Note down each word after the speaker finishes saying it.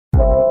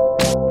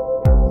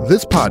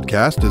This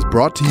podcast is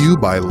brought to you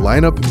by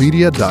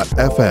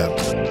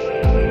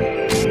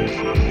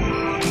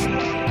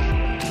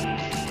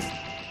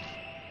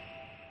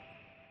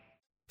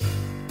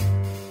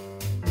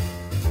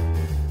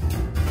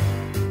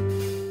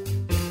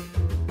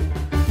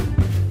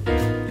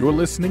You're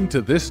listening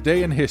to This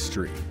Day in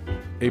History,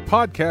 a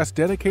podcast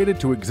dedicated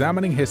to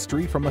examining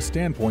history from a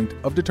standpoint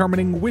of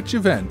determining which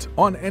event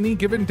on any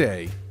given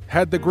day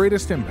had the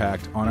greatest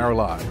impact on our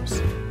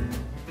lives.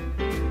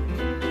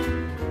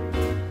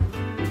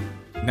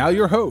 Now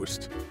your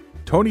host,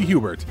 Tony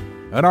Hubert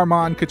and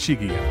Armand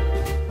Kachigian.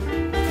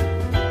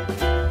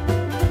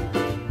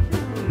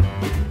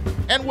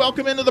 And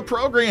welcome into the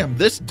program,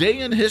 This Day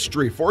in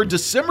History for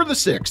December the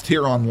 6th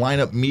here on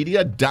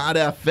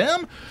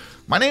lineupmedia.fm.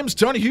 My name's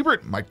Tony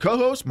Hubert, my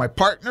co-host, my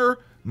partner,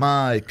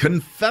 my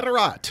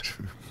confederate,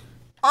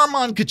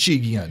 Armand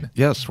Kachigian.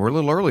 Yes, we're a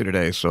little early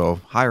today,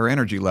 so higher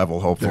energy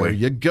level, hopefully. There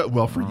you go.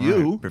 Well, for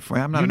you.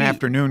 I'm not an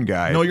afternoon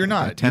guy. No, you're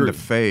not. I tend to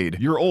fade.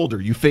 You're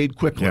older. You fade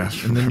quickly.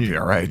 Yes, and then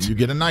all right. You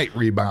get a night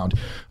rebound.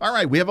 All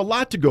right, we have a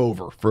lot to go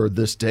over for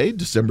this day,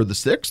 December the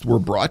 6th. We're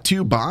brought to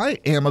you by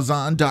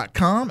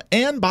Amazon.com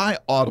and by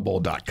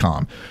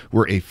Audible.com,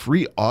 where a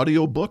free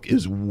audiobook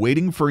is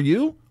waiting for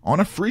you on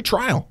a free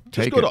trial.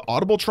 Just go to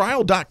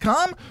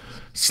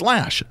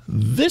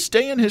audibletrial.com/This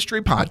Day in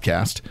History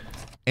podcast,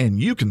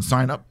 and you can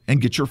sign up and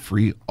get your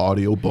free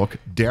audiobook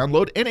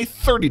download and a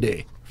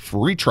 30-day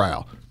free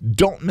trial.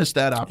 Don't miss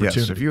that opportunity.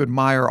 Yes, if you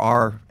admire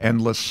our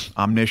endless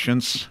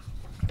omniscience,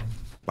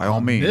 by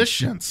all means.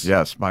 Omniscience?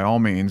 Yes, by all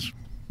means,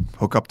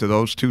 hook up to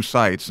those two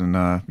sites,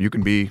 and you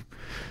can be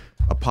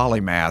a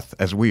polymath,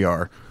 as we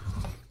are.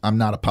 I'm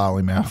not a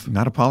polymath.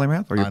 Not a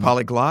polymath? Are you a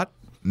polyglot?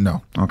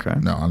 No. Okay.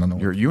 No, I don't know.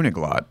 You're a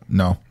uniglot.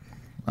 No.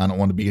 I don't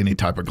want to be any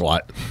type of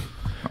glot.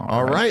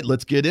 All right,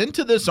 let's get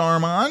into this,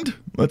 Armand.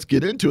 Let's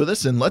get into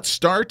this, and let's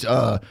start.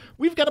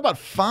 We've got about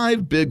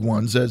 5 big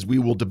ones as we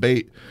will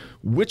debate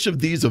which of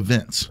these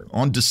events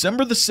on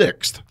December the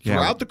 6th,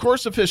 throughout the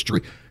course of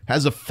history,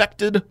 has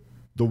affected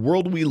the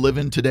world we live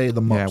in today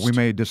the most. Yeah, we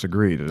may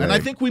disagree today. And I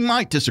think we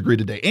might disagree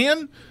today.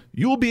 And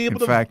you will be able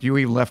to... In fact, you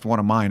even left one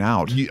of mine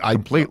out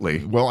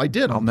completely. Well, I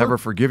did. I'll never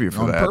forgive you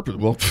for that. On purpose.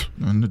 Well,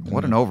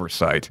 what an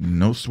oversight.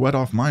 No sweat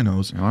off my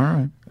nose. All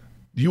right.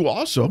 You will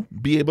also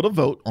be able to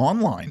vote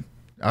online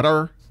at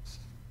our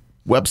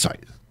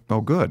website.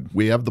 Oh, good.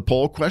 We have the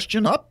poll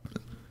question up.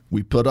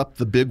 We put up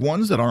the big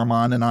ones that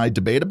Armand and I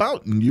debate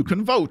about, and you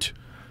can vote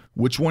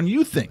which one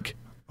you think.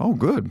 Oh,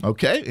 good.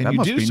 Okay, and that you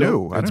must do be so.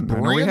 new. I didn't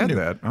know we had new.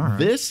 that. All right.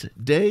 This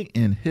Day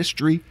in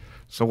History.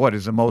 So what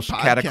is the most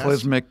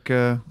cataclysmic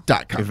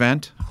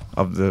event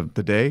of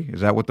the day?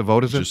 Is that what the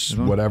vote is? Just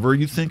whatever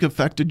you think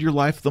affected your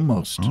life the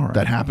most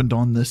that happened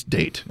on this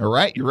date. All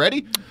right, you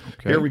ready?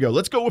 Okay. Here we go.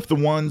 Let's go with the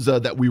ones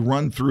that we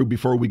run through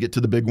before we get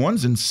to the big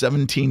ones. In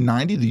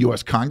 1790, the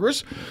U.S.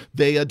 Congress,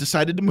 they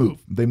decided to move.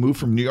 They moved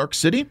from New York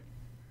City.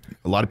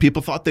 A lot of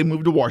people thought they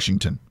moved to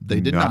Washington.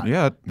 They did not.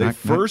 Yet. They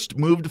first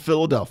moved to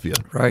Philadelphia.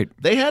 Right.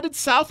 They headed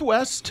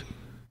southwest,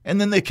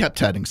 and then they kept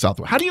heading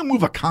southwest. How do you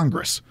move a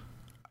Congress?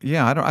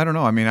 Yeah, I don't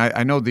know. I mean,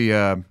 I know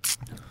the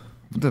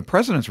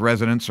president's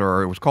residence,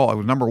 or it was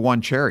number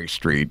 1 Cherry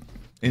Street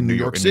in New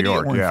York City. New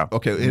York, yeah.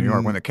 Okay, in New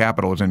York, when the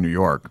capital was in New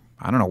York.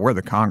 I don't know where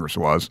the Congress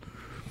was,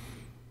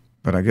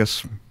 but I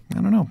guess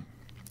I don't know.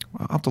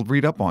 I'll have to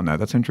read up on that.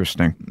 That's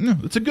interesting. No,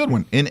 it's a good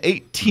one. In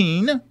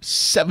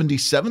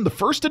 1877, the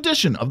first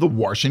edition of the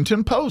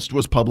Washington Post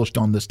was published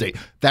on this date.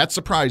 That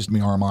surprised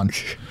me, Armand.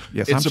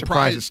 Yes, I'm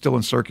surprised it's still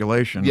in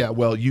circulation. Yeah,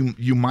 well,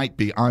 you might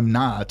be. I'm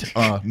not.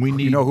 We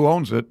need. You know who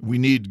owns it? We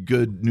need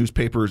good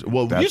newspapers.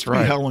 Well, it used to be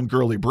Helen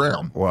Gurley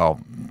Brown. Well,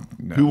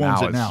 who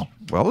owns it now?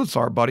 Well, it's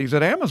our buddies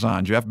at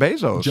Amazon, Jeff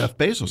Bezos.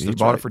 He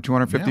bought it for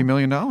 $250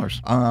 million.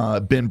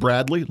 Ben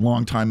Bradley,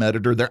 longtime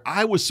editor there.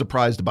 I was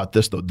surprised about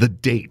this, though. The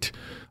date,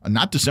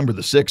 not December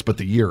the 6th, but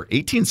the year,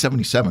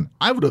 1877.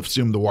 I would have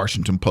assumed the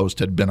Washington Post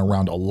had been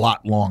around a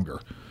lot longer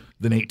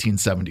than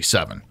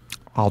 1877.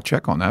 I'll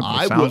check on that.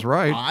 That sounds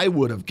right. I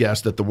would have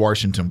guessed that the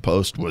Washington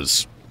Post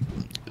was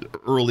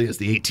early as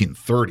the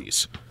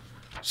 1830s.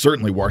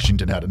 Certainly,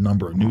 Washington had a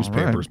number of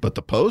newspapers, but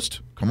the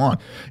Post, come on.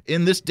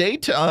 In this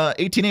date,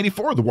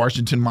 1884, the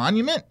Washington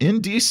Monument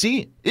in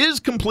D.C. is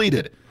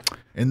completed.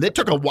 And it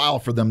took a while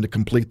for them to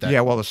complete that.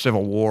 Yeah, well, the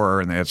Civil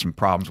War, and they had some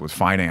problems with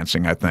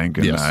financing, I think.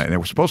 And, and it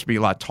was supposed to be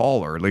a lot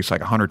taller, at least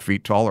like 100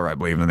 feet taller, I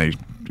believe. And they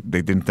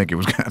didn't think it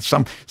was going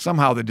to.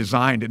 Somehow the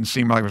design didn't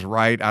seem like it was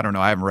right. I don't know.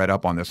 I haven't read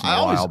up on this in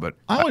a while. But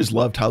I always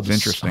loved how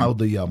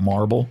the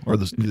marble or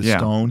the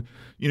stone,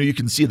 you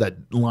can see that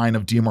line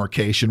of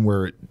demarcation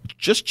where it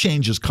just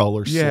changes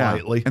color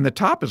slightly. And the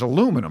top is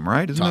aluminum,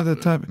 right? Isn't it the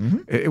top? Mm-hmm.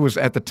 It was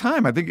at the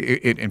time, I think,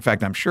 in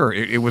fact, I'm sure,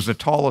 it was the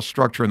tallest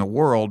structure in the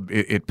world.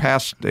 It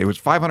was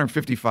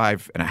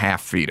 555 and a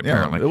half feet,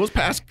 apparently. Yeah, it was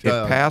past.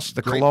 It passed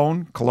the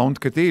Cologne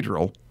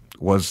Cathedral.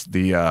 Was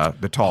the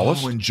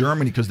tallest. Oh, in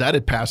Germany, because that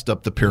had passed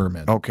up the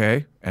pyramid.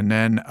 Okay. And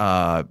then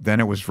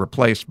it was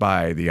replaced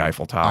by the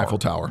Eiffel Tower. Eiffel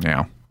Tower.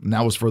 Yeah. And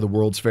that was for the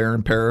World's Fair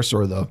in Paris,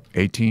 or the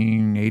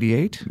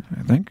 1888,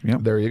 I think.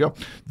 Yep. There you go.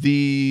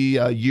 The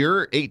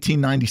year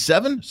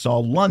 1897 saw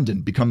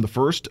London become the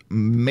first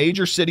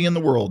major city in the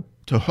world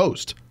to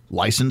host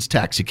licensed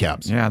taxi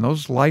cabs. Yeah, and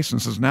those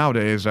licenses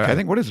nowadays, I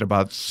think, what is it,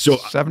 about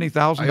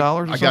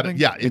 $70,000 or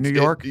something? In New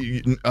York?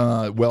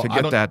 Well, to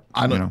get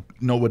I don't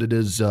know what it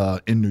is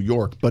in New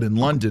York, but in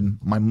London,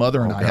 my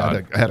mother and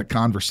I had a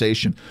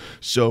conversation.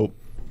 So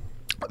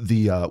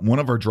the one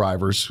of our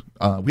drivers,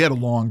 we had a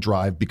long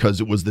drive because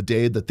it was the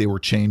day that they were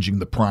changing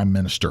the prime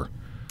minister.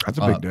 That's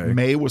a big day.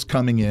 May was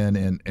coming in,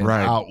 and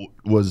right. out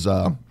was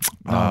I'm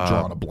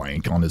drawing a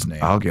blank on his name.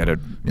 I'll get it.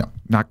 Yeah,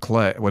 not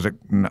Clay. Was it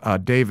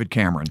David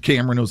Cameron?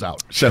 Cameron was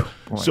out. So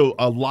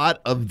a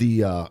lot of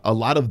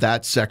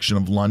that section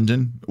of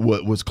London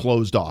was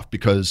closed off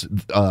because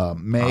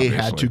May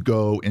had to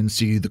go and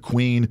see the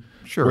Queen.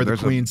 Sure, where the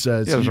Queen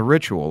says, there's a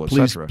ritual,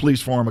 etc.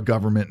 Please form a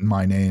government in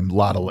my name,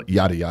 yada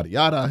yada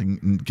yada,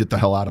 and get the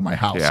hell out of my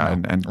house. Yeah,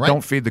 now. and right?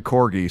 don't feed the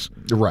corgis.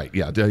 Right.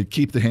 Yeah,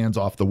 keep the hands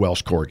off the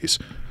Welsh corgis.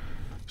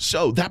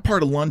 So that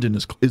part of London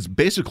is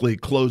basically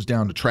closed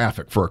down to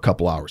traffic for a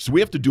couple hours. So we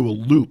have to do a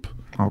loop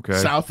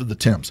south of the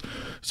Thames.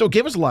 So it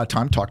gave us a lot of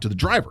time to talk to the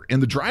driver.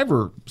 And the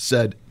driver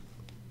said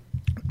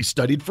he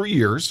studied for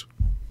years.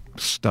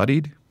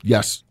 Studied?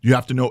 Yes. You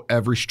have to know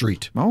every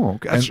street. Oh,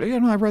 okay.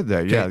 I read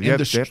that. Yeah, you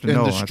have to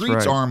know. And the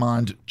streets,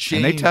 Armand,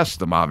 change. And they test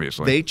them,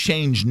 obviously. They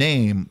change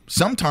name,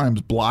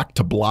 sometimes block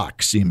to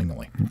block,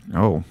 seemingly.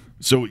 Oh.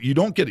 So you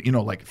don't get,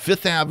 like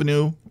Fifth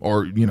Avenue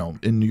or,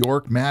 in New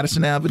York,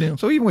 Madison Avenue.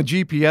 So even with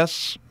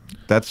GPS,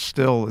 that's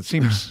still, it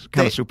seems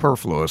kind of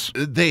superfluous.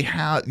 They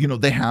have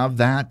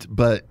that,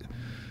 but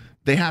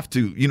they have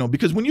to,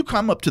 because when you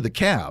come up to the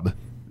cab,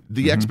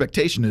 the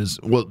expectation is,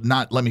 well,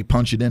 not let me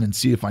punch it in and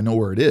see if I know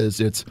where it is.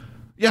 It's,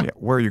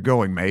 where are you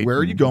going, mate? Where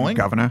are you going?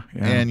 Governor.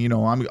 Yeah. And,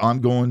 I'm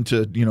going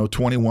to,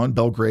 21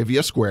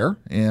 Belgravia Square,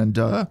 and,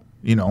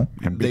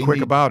 and be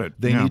quick about it.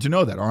 They need to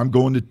know that. Or I'm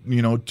going to,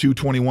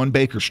 221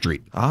 Baker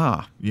Street.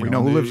 We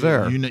know who lives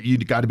there. You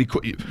got to be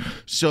quick.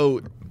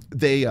 So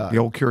they the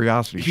old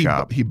curiosity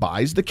shop. He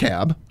buys the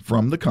cab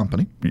from the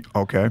company.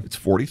 Okay, it's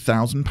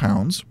 40,000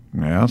 pounds.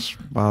 Yes,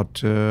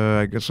 about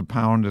I guess a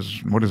pound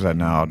is, what is that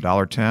now?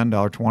 $1.10,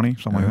 $1.20,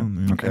 something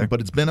like that. Okay,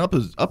 but it's been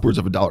upwards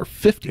of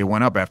 $1.50. It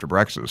went up after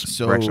Brexit,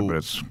 but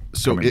it's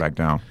coming back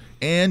down.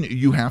 And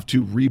you have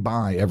to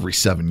rebuy every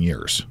 7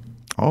 years.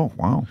 Oh,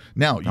 wow.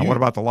 Now what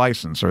about the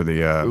license or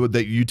the...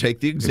 that you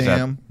take the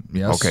exam.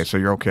 Yes. Okay, so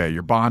you're okay.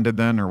 You're bonded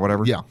then or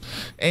whatever? Yeah.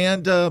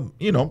 And,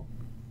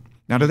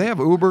 Now, do they have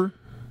Uber?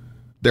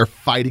 They're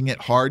fighting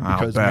it hard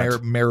because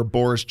Mayor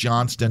Boris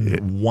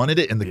Johnson wanted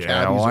it, and the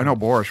cabbies I know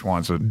Boris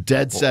wants it.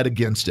 Dead set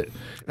against it.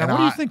 Now, what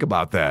do you think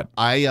about that?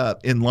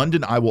 In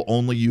London, I will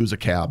only use a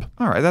cab.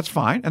 All right, that's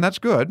fine, and that's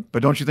good.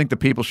 But don't you think the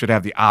people should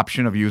have the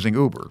option of using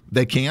Uber?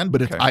 They can,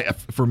 but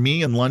for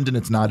me in London,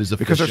 it's not as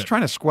efficient. Because they're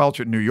trying to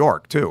squelch it in New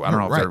York, too. I don't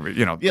know if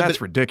they're,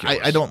 that's ridiculous.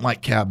 I don't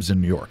like cabs in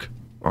New York.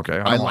 Okay.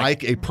 I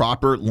like a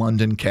proper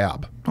London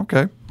cab.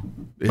 Okay.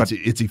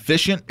 It's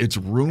efficient. It's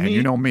roomy. And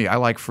you know me, I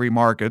like free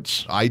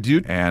markets. I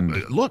do.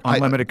 And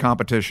unlimited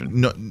competition.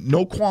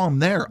 No qualm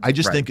there. I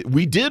just think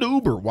we did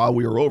Uber while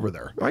we were over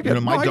there. I get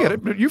it. I get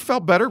it. But you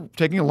felt better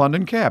taking a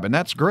London cab, and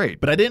that's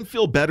great. But I didn't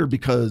feel better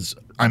because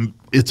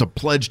it's a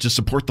pledge to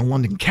support the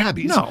London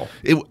cabbies. No.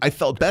 I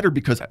felt better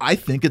because I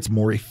think it's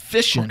more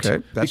efficient.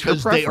 Okay. That's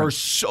because they are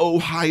so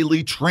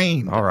highly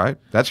trained. All right.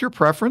 That's your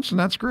preference, and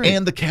that's great.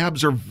 And the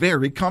cabs are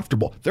very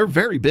comfortable. They're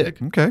very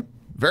big. Okay.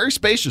 Very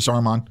spacious,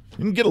 Armand.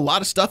 You can get a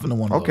lot of stuff into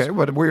one of those. Okay,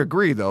 but we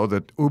agree, though,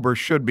 that Uber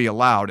should be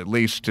allowed at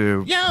least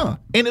to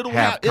and it'll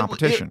have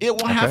competition. It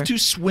will have to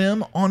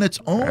swim on its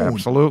own.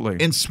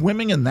 Absolutely. And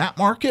swimming in that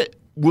market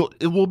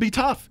will be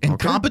tough. And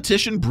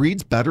competition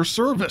breeds better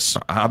service.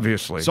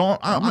 Obviously. So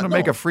I'm going to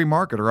make a free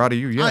marketer out of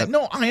you yet.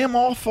 I am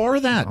all for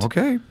that.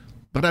 Okay.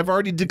 But I've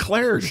already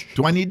declared.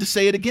 Do I need to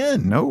say it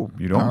again? No,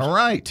 you don't. All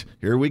right.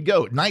 Here we go.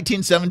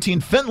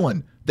 1917,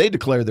 Finland. They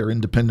declared their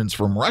independence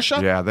from Russia.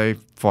 Yeah, they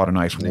fought a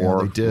nice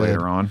war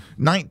later on.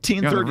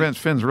 1930. The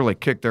Finns really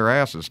kicked their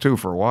asses, too,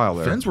 for a while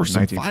there. Finns were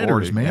some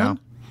fighters, man. Yeah.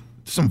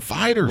 Some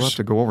fighters. We'll have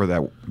to go over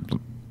that.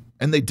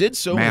 And they did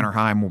so.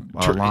 Mannerheim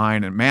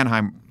line and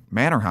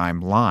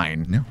Mannerheim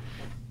line. Yeah.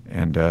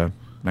 And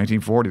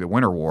 1940, the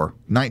Winter War.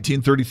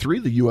 1933,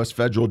 the U.S.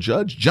 federal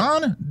judge,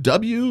 John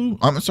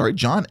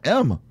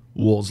M.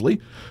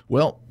 Woolsey.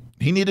 Well,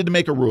 he needed to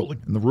make a ruling,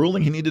 and the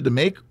ruling he needed to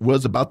make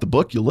was about the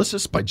book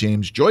Ulysses by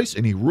James Joyce,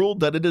 and he ruled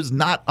that it is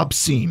not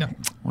obscene.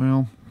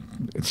 Well,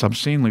 it's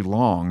obscenely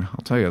long,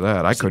 I'll tell you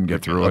that. I couldn't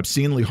get through it.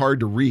 Obscenely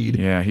hard to read.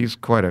 Yeah, he's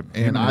quite a...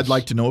 And I'd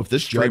like to know if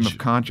this stream judge... of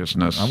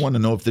consciousness. I want to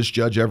know if this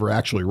judge ever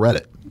actually read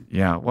it.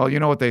 Yeah, well,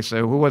 you know what they say.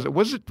 Who was it?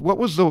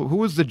 Who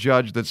was the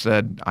judge that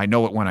said, "I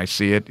know it when I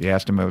see it"? He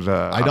asked him if it was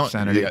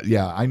obscenity.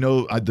 Yeah, I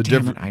know the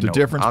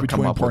difference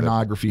between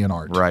pornography and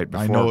art. Right.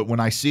 I know it when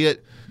I see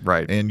it.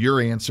 Right. And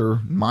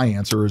my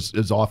answer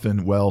is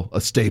often,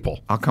 a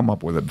staple. I'll come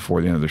up with it before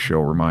the end of the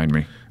show. Remind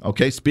me.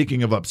 Okay.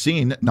 Speaking of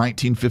obscene,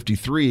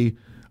 1953,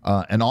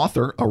 An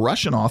author, a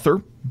Russian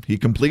author, he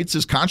completes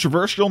his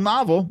controversial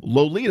novel,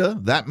 Lolita,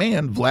 that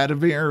man,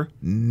 Vladimir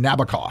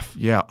Nabokov.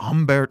 Yeah,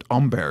 Humbert.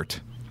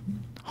 Humbert.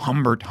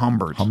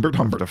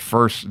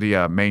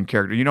 The main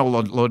character. You know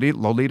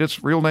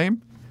Lolita's real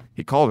name?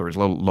 He called her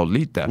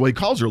Lolita. Well, he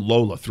calls her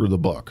Lola through the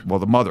book. Well,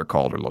 the mother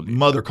called her Lolita.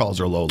 Mother calls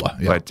her Lola.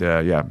 Yeah. But,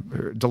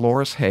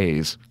 Dolores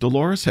Hayes.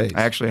 Dolores Hayes.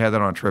 I actually had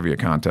that on a trivia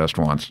contest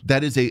once.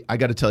 That is I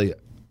got to tell you,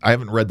 I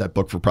haven't read that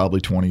book for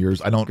probably 20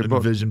 years. I don't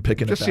envision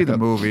picking it back up. Just see the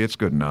movie. It's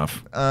good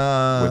enough.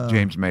 With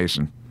James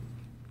Mason.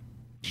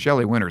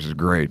 Shelley Winters is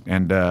great.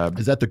 And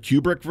is that the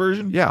Kubrick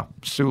version? Yeah.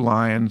 Sue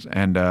Lyons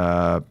and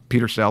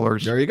Peter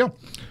Sellers. There you go.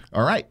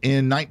 All right.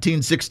 In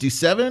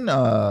 1967,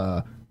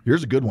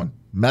 here's a good one.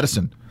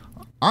 Medicine.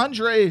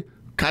 Andrei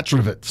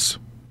Kontravets.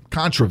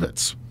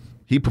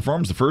 He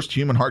performs the first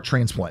human heart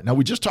transplant. Now,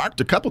 we just talked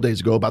a couple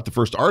days ago about the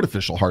first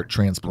artificial heart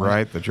transplant.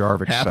 Right, the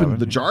Jarvik 7.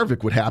 The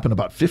Jarvik would happen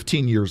about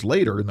 15 years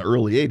later in the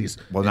early 80s.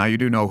 Well, now you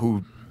do know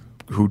who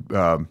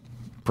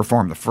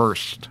performed the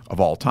first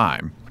of all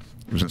time.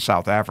 It was in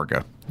South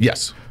Africa.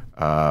 Yes.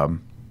 I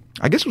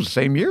guess it was the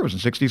same year. It was in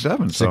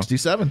 67.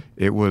 67.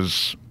 It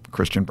was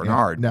Christian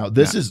Bernard. Yeah. Now,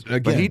 this is,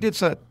 again...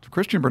 But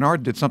Christian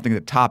Bernard did something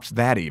that tops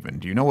that even.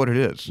 Do you know what it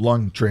is?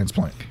 Lung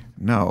transplant.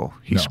 No.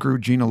 He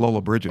screwed Gina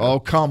Lollobrigida. Oh,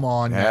 come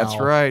on now. That's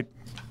right.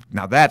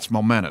 Now, that's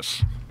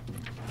momentous.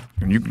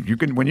 When you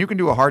can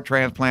do a heart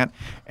transplant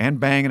and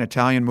bang an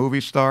Italian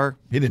movie star.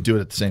 He didn't do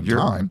it at the same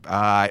time.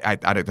 I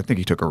think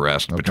he took a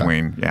rest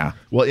between,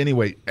 Well,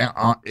 anyway,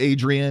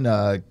 Adrian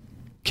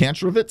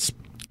Kontravets.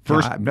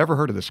 I've never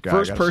heard of this guy.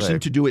 First person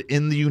to do it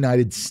in the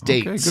United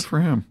States. Okay, good for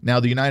him. Now,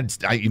 the United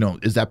States,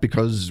 is that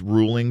because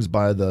rulings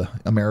by the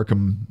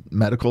American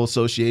Medical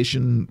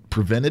Association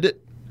prevented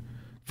it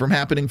from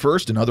happening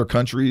first, and other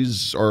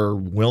countries are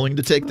willing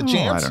to take the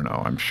chance? I don't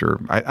know. I'm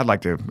sure. I'd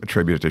like to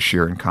attribute it to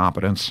sheer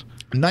incompetence.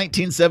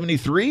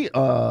 1973,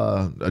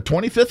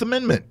 25th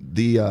Amendment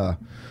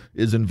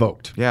is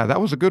invoked. Yeah,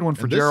 that was a good one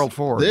for Gerald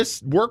Ford.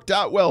 This worked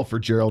out well for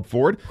Gerald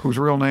Ford. Whose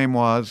real name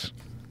was...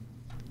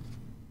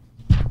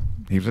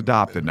 He was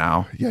adopted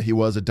now. Yeah, he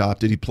was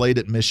adopted. He played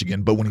at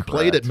Michigan, but when he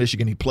played at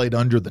Michigan, he played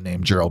under the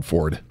name Gerald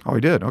Ford. Oh,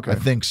 he did? Okay. I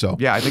think so.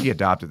 Yeah, I think he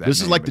adopted that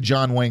This is like the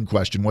John Wayne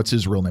question. What's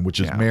his real name?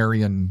 Which is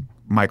Marion...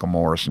 Michael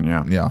Morrison,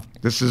 yeah. Yeah.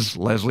 This is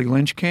Leslie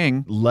Lynch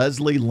King.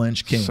 Leslie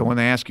Lynch King. So when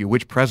they ask you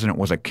which president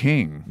was a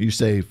king... You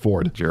say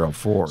Ford. Gerald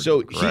Ford.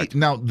 So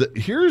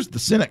here's the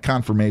Senate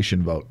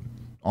confirmation vote.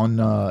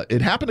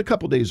 It happened a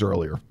couple days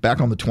earlier,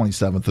 back on the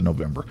 27th of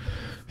November.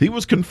 He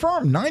was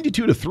confirmed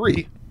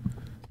 92-3.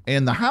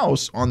 And the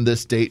House on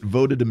this date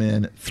voted him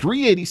in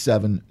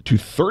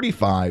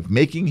 387-35,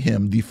 making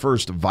him the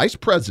first vice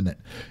president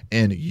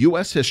in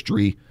U.S.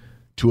 history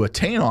to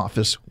attain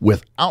office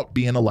without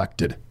being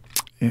elected.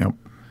 Yep.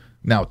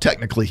 Now,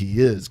 technically, he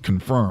is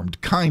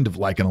confirmed, kind of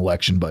like an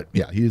election, but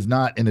he is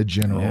not in a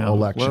general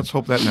election. Let's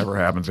hope that never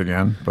happens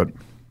again, but...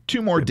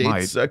 Two more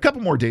dates, a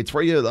couple more dates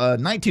for you.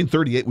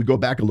 1938, we go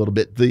back a little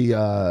bit. The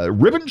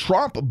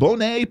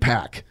Ribbentrop-Bonnet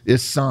Pact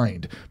is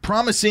signed,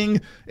 promising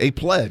a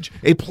pledge,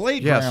 a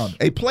playground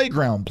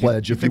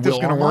pledge, you if think you this will.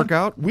 is going to work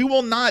out? We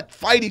will not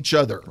fight each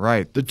other.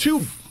 Right.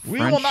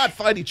 We will not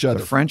fight each other.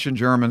 The French and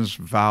Germans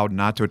vowed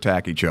not to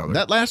attack each other.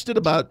 That lasted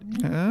about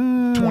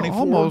 24,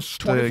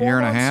 almost 24 a year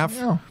and a months.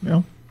 half.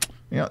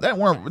 Yeah, that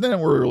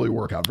didn't really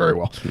work out very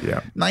well. Yeah.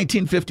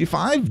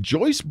 1955,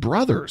 Joyce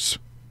Brothers.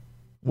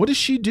 What does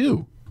she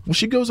do? Well,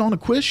 she goes on a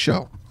quiz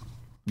show.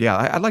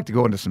 Yeah, I'd like to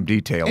go into some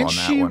detail on that one. And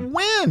she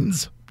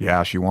wins.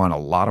 Yeah, she won a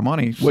lot of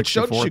money. What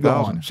show did she go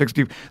on? The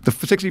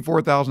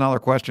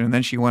 $64,000 question, and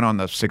then she went on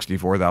the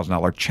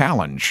 $64,000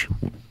 challenge.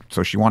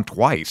 So she won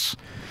twice.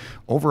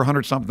 Over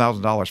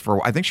 $100,000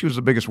 for. I think she was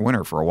the biggest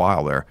winner for a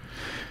while there.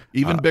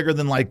 Even bigger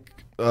than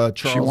Charles.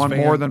 She won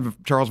more than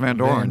Charles Van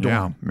Doren.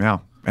 Yeah.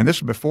 And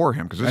this was before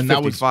him because this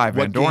was 55.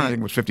 Van Doren, I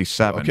think, was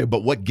 57. Okay,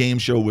 but what game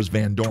show was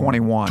Van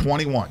Doren?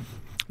 21.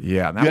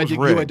 Yeah, that was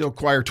rigged. You had to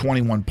acquire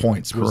 21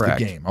 points was Correct.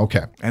 the game.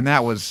 Okay. And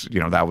that was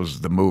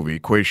the movie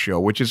quiz show,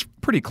 which is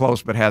pretty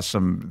close, but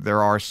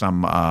there are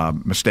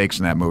some mistakes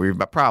in that movie,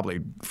 but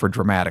probably for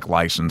dramatic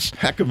license.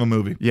 Heck of a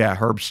movie. Yeah,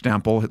 Herb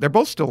Stempel. They're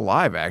both still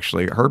alive,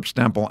 actually. Herb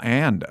Stempel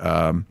and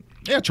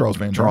Charles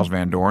Van Doren. Charles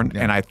Van Doren.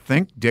 Yeah. And I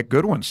think Dick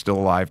Goodwin's still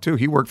alive, too.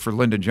 He worked for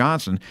Lyndon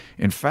Johnson.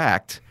 In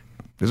fact,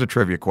 this is a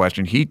trivia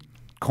question. He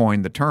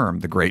coined the term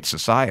the Great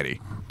Society.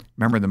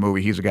 Remember in the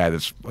movie, he's a guy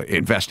that's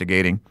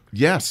investigating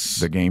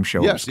the game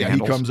show scandals. Yeah, he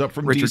comes up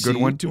from Richard DC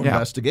Goodwin to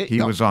investigate.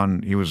 He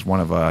was one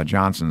of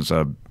Johnson's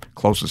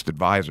closest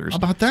advisors. How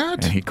about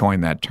that? And he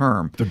coined that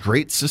term. The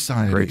Great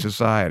Society. Great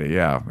Society,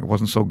 yeah. It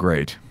wasn't so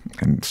great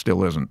and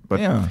still isn't.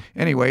 But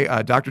anyway,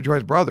 Dr.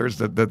 Joyce Brothers,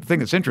 the thing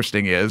that's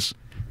interesting is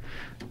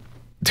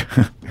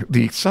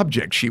the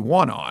subject she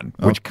won on,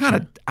 which kind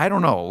of, I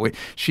don't know.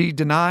 She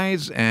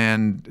denies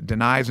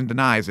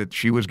that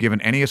she was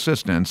given any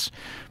assistance,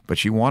 but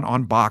she won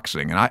on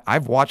boxing. And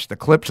I've watched the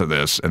clips of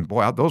this, and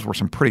boy, those were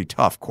some pretty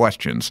tough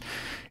questions.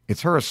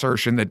 It's her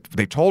assertion that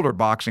they told her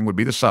boxing would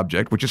be the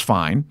subject, which is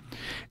fine,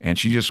 and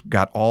she just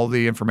got all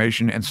the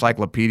information,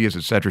 encyclopedias,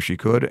 etc. she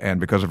could, and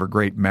because of her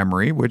great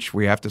memory, which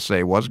we have to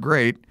say was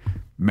great,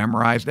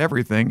 memorized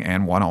everything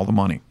and won all the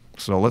money.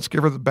 So let's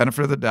give her the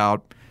benefit of the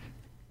doubt.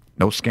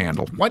 No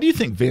scandal. Why do you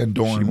think Van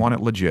Dorn? She won it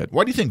legit.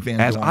 Why do you think Van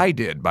Dorn? As I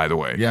did, by the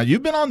way. Yeah,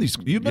 you've been on these.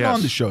 You've been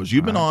on the shows.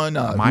 You've been on.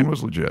 Mine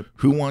was legit.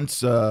 Who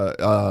wants? Who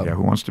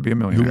wants to be a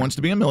millionaire? Who wants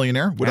to be a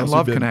millionaire? What and else?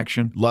 Love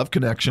Connection. Love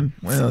Connection.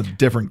 Well, a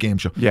different game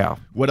show. Yeah.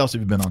 What else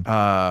have you been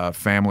on?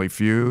 Family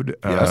Feud.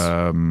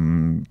 Yes.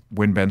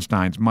 Win Ben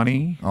Stein's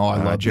Money. Oh,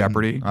 I love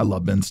Jeopardy. I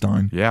love Ben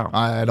Stein. Yeah.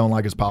 I don't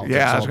like his politics.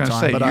 Yeah, I was going to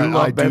say, but you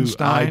love Ben do,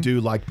 Stein? I do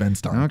like Ben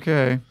Stein.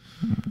 Okay.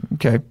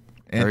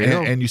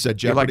 And you said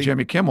Jeopardy. You like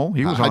Jimmy Kimmel?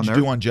 He was on How'd there.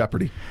 you do on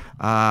Jeopardy?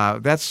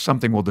 That's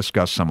something we'll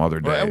discuss some other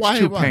day. Why- It's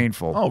too why?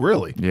 painful. Oh,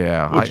 really?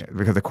 Yeah,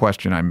 because the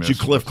question I missed. Did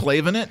you Cliff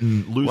Clavin it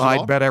and lose Well, it I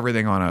all? bet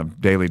everything on a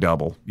daily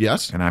double.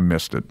 Yes? And I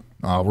missed it.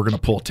 Oh, we're going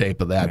to pull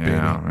tape of that, baby.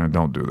 Yeah,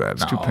 don't do that.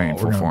 It's too No,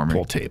 painful we're for gonna me.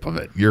 pull tape of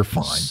it. You're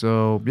fine.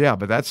 So, yeah,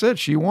 but that's it.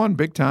 She won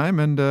big time,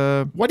 and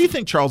Why do you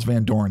think Charles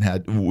Van Dorn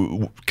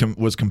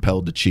was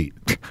compelled to cheat?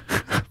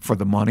 for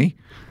the money?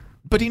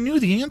 But he knew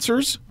the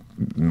answers.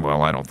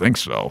 Well, I don't think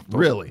so.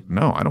 Really?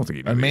 No, I don't think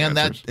he knew A the man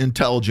answers. that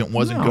intelligent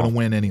wasn't No. going to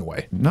win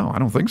anyway. No, I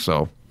don't think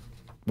so.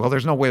 Well,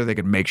 there's no way that they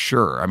could make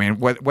sure. I mean,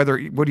 whether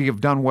would he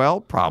have done well?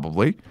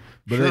 Probably.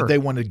 But Sure. they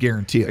wanted to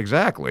guarantee it.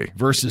 Exactly.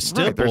 Versus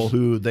Right, Stipple,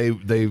 who they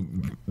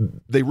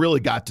really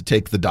got to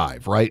take the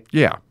dive, right?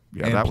 Yeah,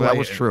 And that play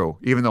was it. true.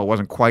 Even though it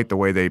wasn't quite the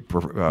way they, they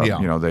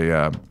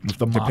the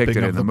mopping depicted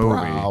it of in the the movie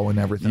brow and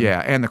everything. Yeah,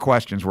 and the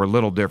questions were a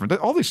little different.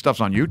 All these stuff's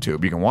on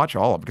YouTube. You can watch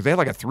all of it because they had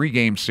like a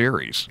 3-game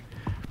series.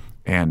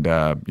 And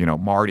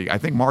Marty, I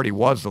think Marty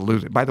was the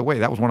loser. By the way,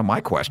 that was one of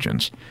my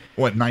questions.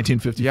 What,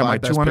 1955 Yeah, my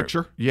Best 200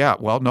 Picture? Yeah,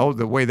 well, no,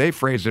 the way they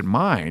phrased it,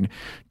 my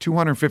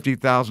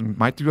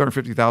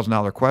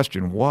 $250,000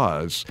 question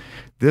was,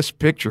 this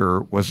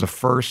picture was the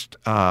first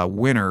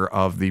winner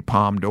of the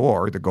Palme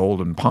d'Or, the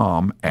Golden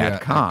Palm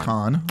at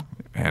Cannes.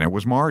 And it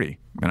was Marty.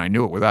 And I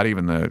knew it without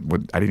even I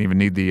didn't even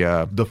need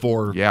the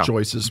 4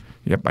 choices.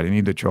 Yep, I didn't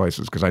need the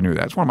choices because I knew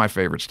that. It's one of my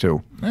favorites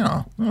too.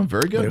 Yeah, oh,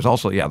 very good. There's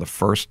also the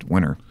first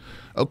winner.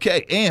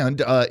 Okay,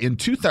 and in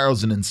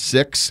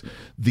 2006,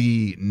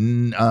 here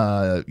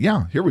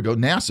we go,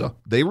 NASA,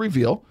 they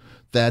reveal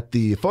that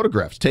the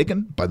photographs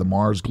taken by the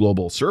Mars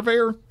Global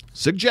Surveyor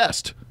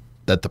suggest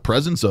that the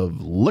presence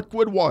of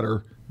liquid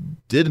water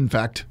did in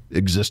fact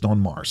exist on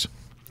Mars.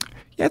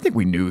 Yeah, I think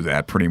we knew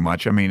that pretty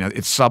much. I mean,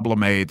 it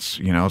sublimates,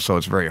 so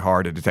it's very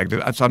hard to detect.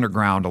 It's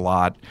underground a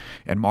lot,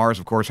 and Mars,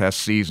 of course, has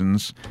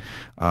seasons.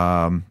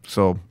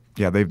 So,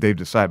 yeah, they've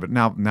decided. But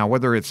now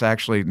whether it's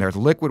actually there's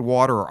liquid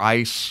water or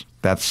ice,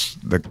 that's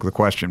the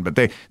question. But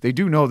they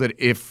do know that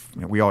if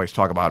we always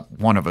talk about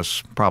one of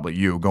us, probably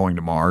you, going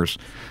to Mars.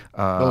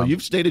 Well,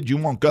 you've stated you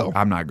won't go.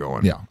 I'm not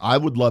going. Yeah, I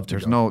would love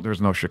to.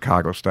 There's no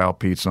Chicago-style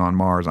pizza on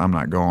Mars. I'm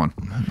not going.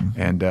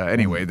 And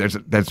anyway,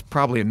 there's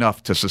probably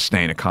enough to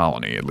sustain a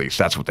colony. At least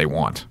that's what they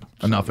want.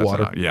 Enough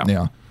water.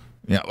 Yeah.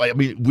 I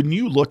mean, when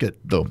you look at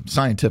the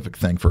scientific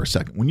thing for a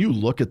second, when you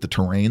look at the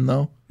terrain,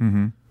 though,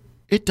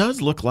 it does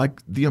look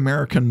like the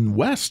American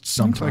West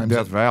sometimes. Looks like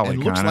Death Valley. It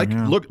looks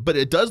kinda, but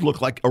it does look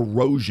like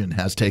erosion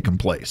has taken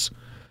place.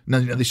 Now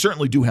they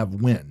certainly do have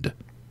wind.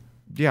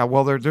 Yeah,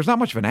 well, there's not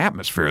much of an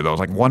atmosphere, though.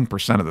 It's like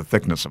 1% of the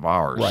thickness of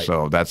ours. Right.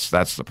 So that's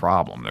the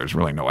problem. There's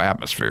really no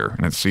atmosphere,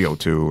 and it's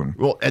CO2. And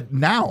Well,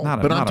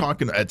 I'm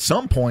talking at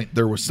some point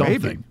there was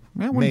something. maybe.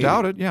 Yeah, wouldn't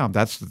doubt it. Yeah,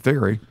 that's the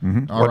theory.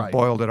 All What right.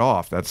 boiled it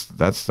off? That's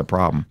the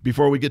problem.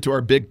 Before we get to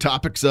our big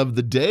topics of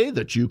the day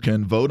that you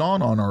can vote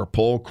on our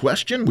poll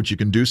question, which you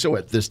can do so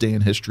at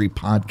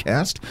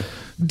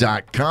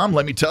thisdayinhistorypodcast.com,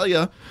 let me tell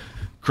you,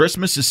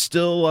 Christmas is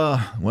still,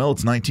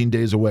 it's 19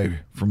 days away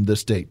from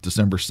this date,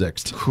 December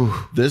 6th.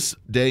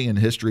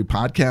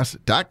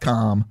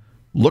 Thisdayinhistorypodcast.com.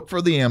 Look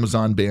for the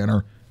Amazon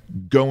banner.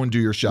 Go and do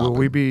your shopping. Will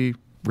we be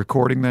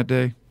recording that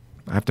day?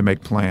 I have to make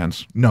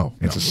plans. No.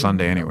 It's a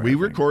Sunday anyway. We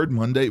record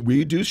Monday.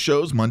 We do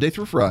shows Monday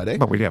through Friday.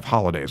 But we have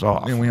holidays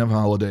off. And we have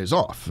holidays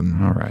off.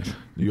 And All right.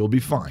 you'll be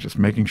fine. Just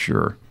making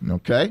sure.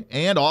 Okay.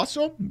 And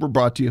also, we're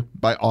brought to you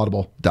by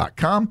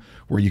audible.com,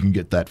 where you can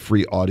get that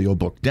free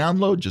audiobook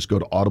download. Just go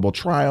to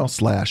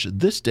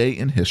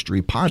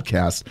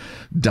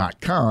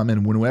audibletrial/thisdayinhistorypodcast.com.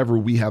 And whenever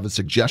we have a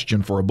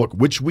suggestion for a book,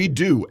 which we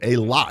do a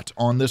lot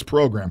on this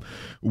program,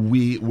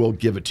 we will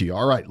give it to you.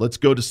 All right, let's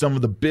go to some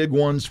of the big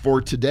ones for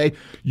today.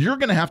 You're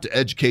going to have to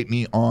educate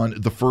me on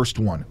the first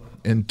one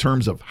in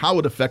terms of how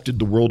it affected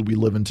the world we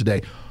live in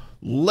today.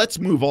 Let's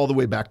move all the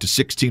way back to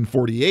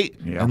 1648,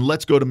 and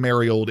let's go to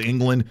merry old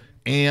England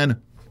and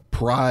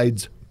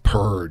Pride's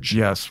Purge.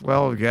 Yes.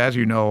 Well, as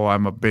you know,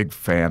 I'm a big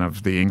fan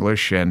of the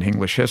English and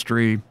English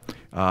history.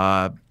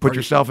 Put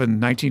yourself in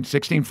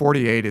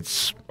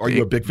 1648. Are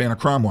you a big fan of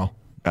Cromwell?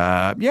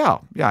 Yeah,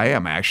 I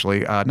am actually.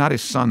 Not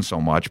his son so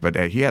much, but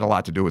he had a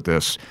lot to do with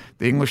this.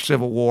 The English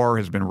Civil War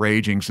has been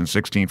raging since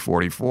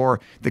 1644.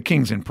 The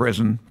king's in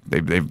prison.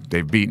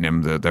 They've beaten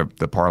him.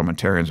 The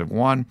parliamentarians have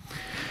won.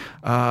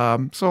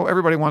 So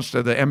everybody wants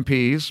the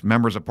MPs,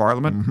 members of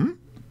parliament,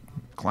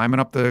 climbing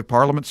up the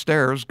Parliament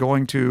stairs,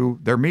 going to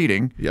their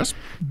meeting. Yes.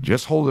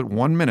 Just hold it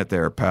 1 minute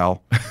there,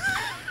 pal.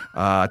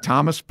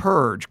 Thomas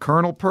Purge,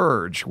 Colonel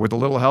Purge, with a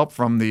little help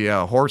from the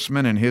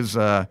horsemen and his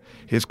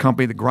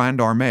company, the Grande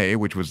Armée,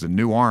 which was the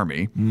new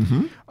army,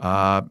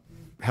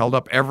 held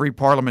up every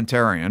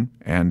parliamentarian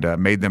and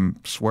made them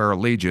swear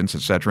allegiance,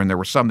 etc. And there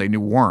were some they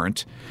knew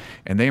weren't,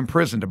 and they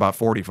imprisoned about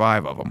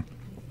 45 of them.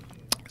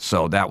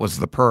 So that was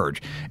the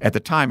purge. At the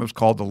time, it was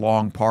called the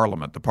Long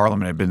Parliament. The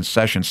Parliament had been in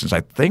session since,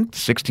 I think,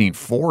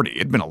 1640.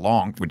 It'd been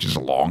which is a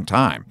long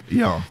time.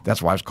 Yeah.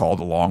 That's why it's called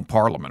the Long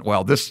Parliament.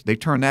 Well, they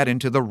turned that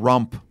into the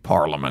Rump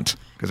Parliament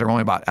because there were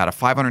only out of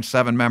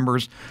 507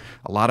 members,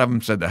 a lot of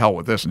them said the hell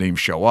with this and didn't even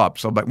show up.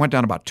 So it went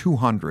down to about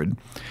 200,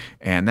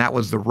 and that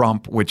was the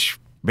Rump, which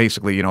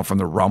basically, from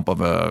the rump of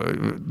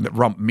the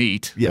rump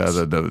meat, yes.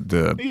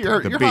 the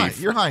beef.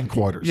 Your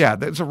hindquarters. Yeah,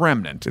 it's a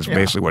remnant is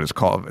basically what it's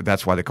called.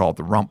 That's why they call it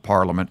the Rump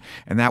Parliament.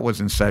 And that was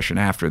in session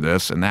after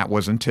this, and that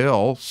was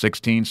until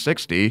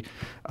 1660.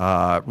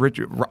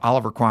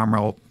 Oliver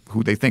Cromwell,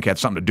 who they think had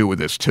something to do with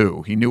this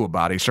too. He knew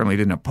about it. He certainly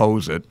didn't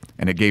oppose it,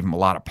 and it gave him a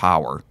lot of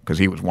power because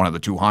he was one of the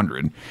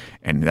 200,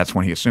 and that's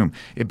when he assumed.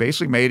 It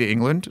basically made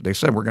England, they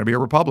said, we're going to be a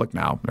republic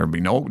now. There'll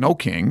be no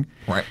king.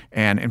 Right.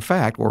 And in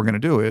fact, what we're going to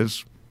do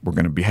is we're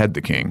going to behead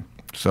the king.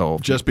 So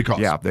just because.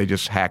 Yeah, they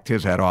just hacked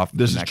his head off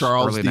this is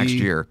Charles early next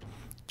year.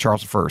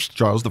 Charles I.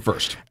 Charles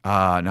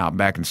I. Now,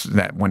 back in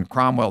when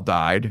Cromwell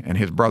died and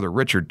his brother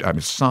Richard,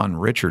 his son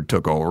Richard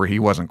took over, he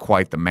wasn't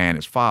quite the man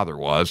his father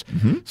was.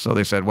 Mm-hmm. So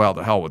they said, well,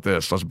 to hell with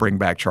this. Let's bring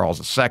back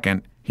Charles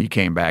II. He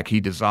came back. He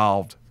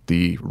dissolved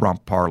the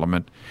Rump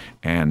Parliament,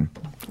 and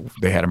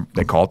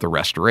they call it the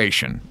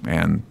Restoration.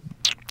 And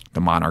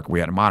we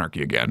had a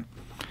monarchy again.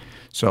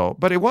 So,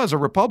 but it was a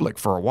republic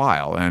for a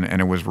while, and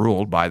it was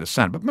ruled by the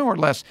Senate, but more or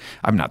less,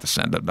 not the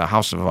Senate, the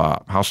House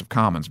of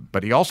Commons.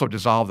 But he also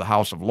dissolved the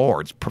House of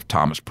Lords,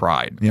 Thomas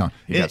Pride. Yeah,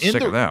 he got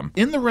sick of them.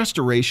 In the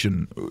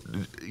Restoration,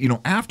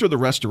 after the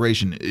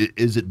Restoration,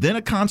 is it then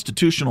a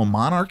constitutional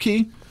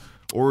monarchy?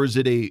 Or is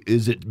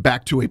it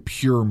back to a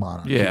pure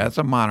monarchy? Yeah, it's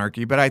a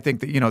monarchy, but I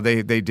think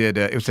that they did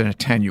it was an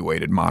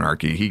attenuated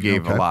monarchy. He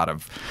gave a lot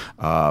of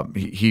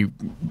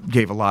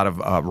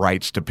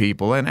rights to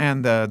people,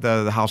 and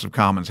the House of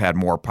Commons had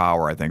more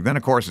power, I think. Then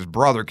of course his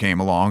brother came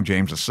along,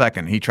 James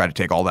II. He tried to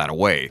take all that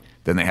away.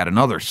 Then they had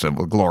another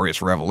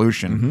glorious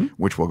revolution,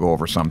 which we'll go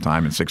over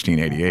sometime in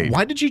 1688.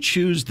 Why did you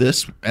choose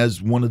this as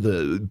one of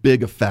the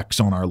big effects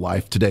on our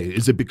life today?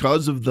 Is it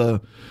because of the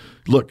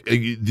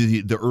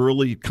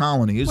early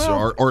colonies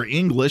are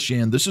English,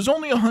 and this is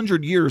only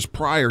 100 years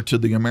prior to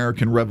the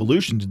American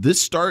Revolution. Did this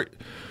start?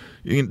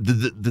 Did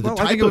the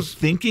type of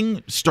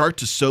thinking start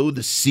to sow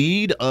the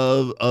seed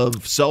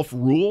of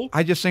self-rule?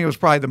 I just think it was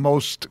probably the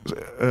most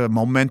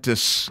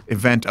momentous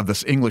event of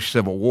this English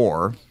Civil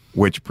War,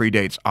 which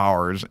predates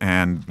ours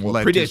and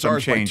led to some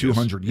changes. By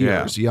 200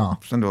 years, yeah.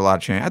 Into a lot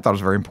of change. I thought it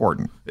was very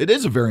important. It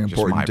is a very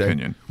important just my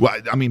opinion.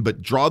 Well,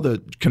 but draw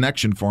the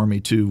connection for me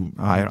to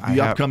the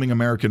upcoming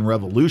American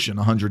Revolution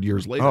 100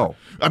 years later. Oh.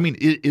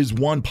 Is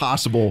one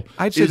possible?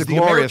 I'd say the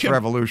Glorious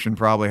Revolution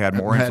probably had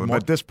more influence,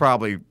 but this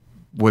probably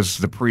was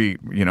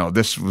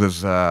this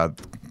was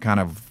kind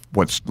of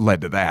what's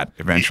led to that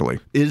eventually.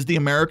 Is the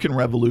American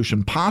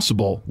Revolution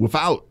possible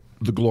without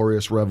the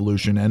Glorious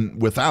Revolution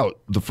and without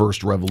the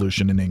First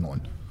Revolution in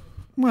England?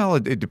 Well,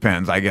 it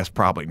depends. I guess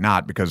probably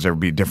not, because there would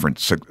be different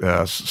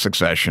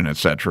succession, et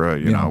cetera.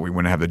 We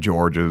wouldn't have the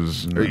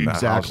Georges and the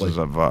houses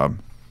of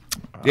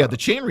the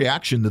chain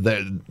reaction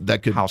that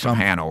could House of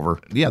Hanover.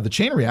 Yeah, the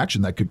chain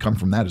reaction that could come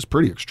from that is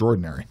pretty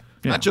extraordinary.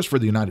 Yeah. Not just for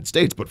the United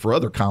States, but for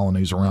other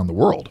colonies around the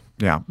world.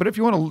 Yeah, but if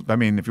you want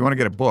to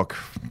get a book,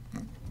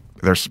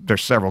 there's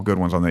several good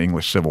ones on the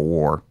English Civil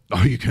War.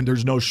 Oh, you can.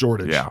 There's no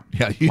shortage. Yeah,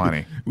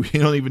 plenty. We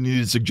don't even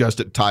need a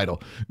suggested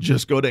title.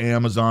 Just go to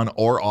Amazon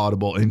or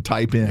Audible and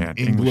type in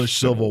English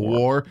Civil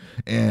War,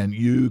 and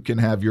you can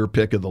have your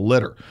pick of the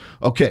litter.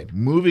 Okay,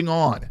 moving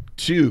on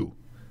to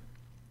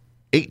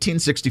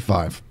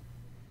 1865.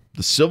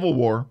 The Civil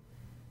War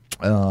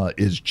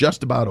is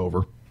just about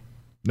over.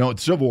 No,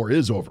 the Civil War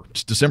is over.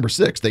 It's December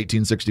 6th,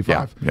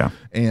 1865. Yeah.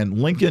 And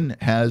Lincoln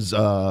has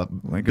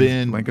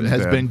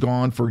been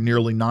gone for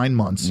nearly 9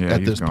 months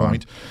at this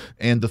point.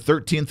 And the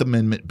 13th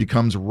Amendment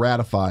becomes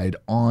ratified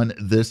on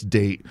this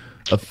date,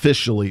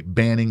 officially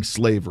banning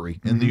slavery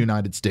in the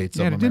United States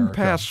of America. It didn't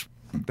pass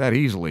that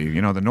easily.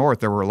 The North,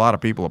 there were a lot of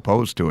people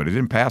opposed to it. It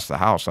didn't pass the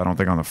House, I don't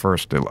think, on the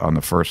first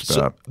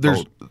So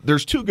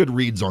there's two good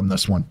reads on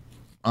this one.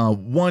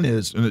 One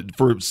is,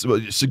 for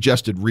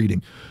suggested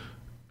reading,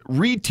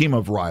 read Team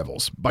of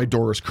Rivals by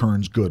Doris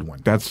Kearns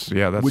Goodwin. That's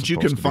which you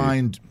can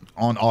find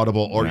on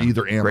Audible or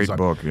either Amazon.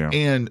 Great book, yeah.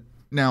 And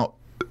now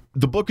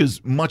the book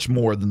is much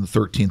more than the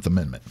 13th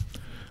Amendment.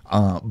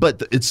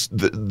 But it's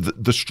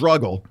the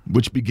struggle,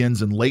 which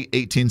begins in late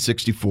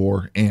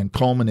 1864 and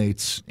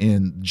culminates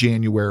in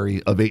January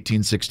of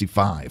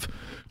 1865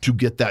 to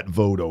get that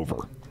vote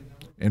over,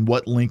 and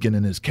what Lincoln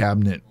and his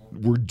cabinet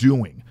were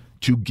doing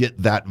to get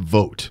that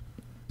vote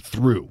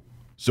through.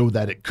 so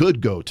that it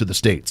could go to the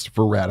states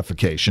for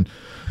ratification,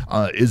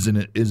 is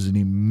an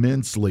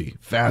immensely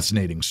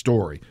fascinating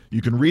story.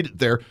 You can read it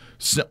there,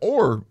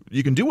 or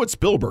you can do what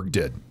Spielberg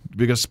did,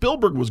 because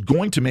Spielberg was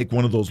going to make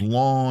one of those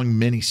long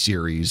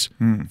miniseries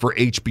for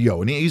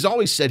HBO, and he's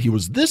always said he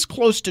was this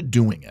close to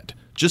doing it,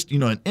 just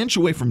an inch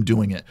away from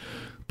doing it,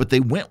 but they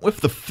went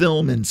with the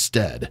film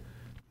instead.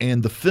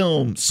 And the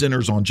film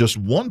centers on just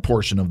one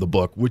portion of the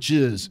book, which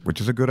is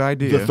a good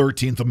idea. The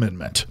 13th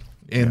Amendment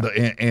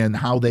and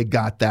how they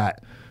got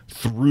that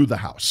through the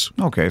House.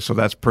 Okay, so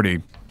that's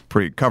pretty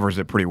covers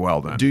it pretty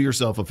well then. Do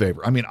yourself a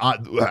favor. I mean,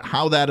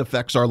 how that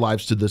affects our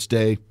lives to this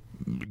day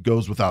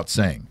goes without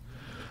saying.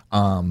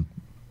 Had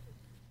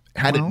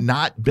it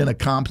not been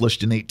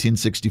accomplished in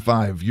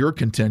 1865, your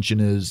contention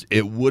is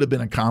it would have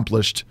been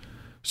accomplished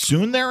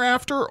soon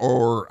thereafter,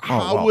 or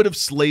how would have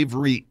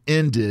slavery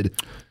ended?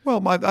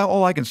 Well,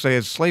 all I can say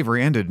is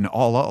slavery ended in a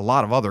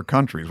lot of other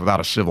countries without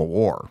a civil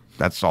war.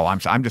 That's all.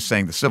 I'm just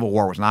saying the Civil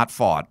War was not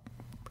fought.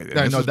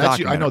 I know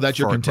that's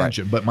your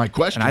contention, right. But my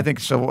question, and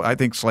I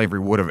think slavery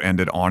would have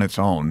ended on its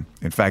own.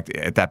 In fact,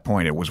 at that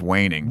point, it was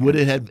waning. Would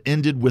it have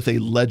ended with a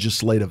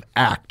legislative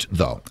act,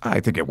 though? I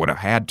think it would have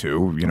had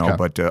to,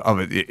 but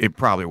it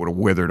probably would have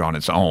withered on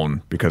its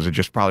own because it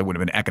just probably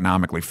wouldn't have been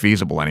economically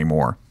feasible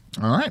anymore.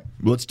 All right,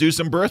 let's do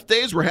some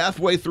birthdays. We're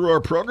halfway through our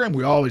program.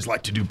 We always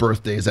like to do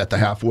birthdays at the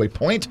halfway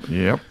point.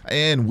 Yep.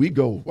 And we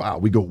go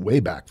way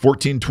back.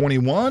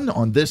 1421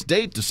 on this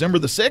date, December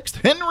the 6th,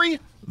 Henry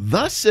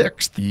the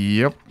 6th.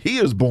 Yep. He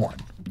is born.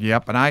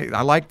 Yep, and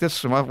I like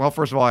this. Well,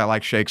 first of all, I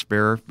like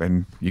Shakespeare,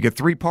 and you get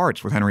 3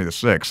 parts with Henry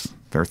VI.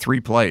 There are 3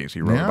 plays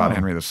he wrote about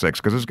Henry VI,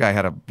 because this guy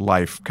had a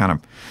life kind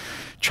of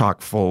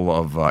chock full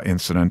of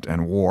incident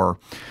and war.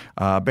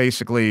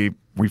 Basically,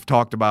 we've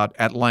talked about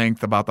at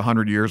length about the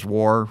 100 Years'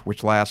 War,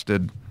 which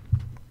lasted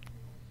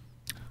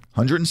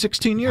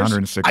 116 years?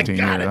 116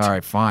 years. All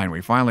right, fine.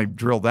 We finally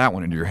drilled that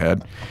one into your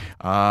head.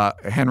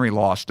 Henry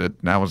lost it.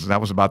 That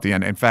was about the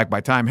end. In fact, by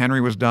the time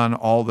Henry was done,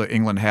 all that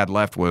England had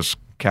left was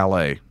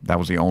Calais. That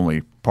was the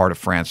only part of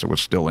France that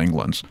was still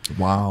England's.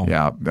 Wow.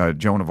 Yeah,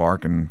 Joan of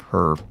Arc and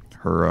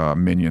her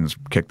minions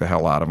kicked the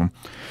hell out of him.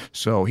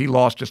 So he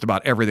lost just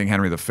about everything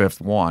Henry V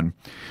won.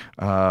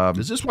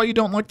 Is this why you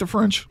don't like the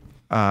French?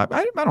 I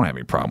don't have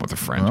any problem with the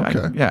French.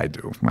 Okay. I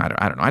do. I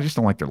don't know. I just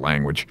don't like their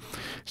language.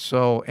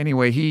 So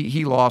anyway,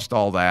 he lost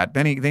all that.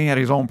 Then he had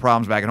his own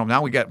problems back at home.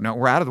 Now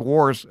we're out of the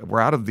wars.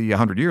 We're out of the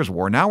 100 Years'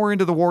 War. Now we're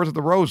into the Wars of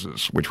the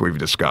Roses, which we've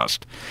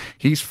discussed.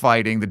 He's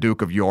fighting the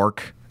Duke of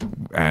York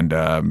and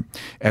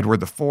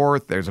Edward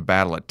IV. There's a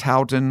battle at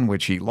Towton,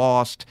 which he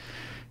lost.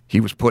 He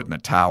was put in the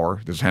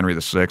Tower. This is Henry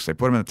VI. They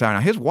put him in the Tower.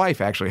 Now, his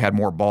wife actually had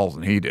more balls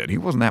than he did. He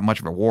wasn't that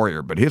much of a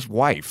warrior, but his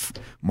wife,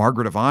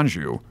 Margaret of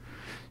Anjou,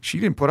 she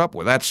didn't put up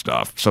with that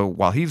stuff. So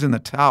while he's in the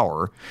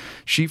Tower,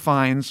 she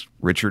finds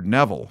Richard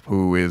Neville,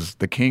 who is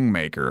the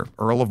kingmaker,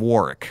 Earl of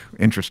Warwick.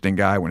 Interesting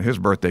guy. When his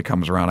birthday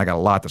comes around, I got a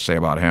lot to say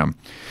about him.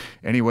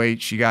 Anyway,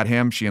 she got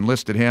him. She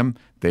enlisted him.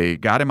 They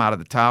got him out of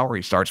the Tower.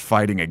 He starts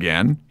fighting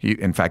again.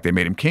 In fact, they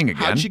made him king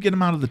again. How'd she get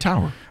him out of the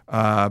Tower?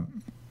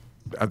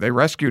 They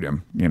rescued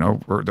him.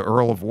 The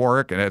Earl of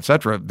Warwick and et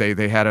cetera. They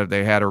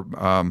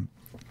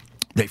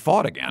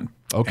fought again.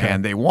 Okay.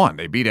 And they won.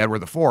 They beat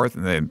Edward IV,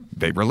 and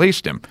they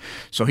released him.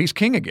 So he's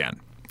king again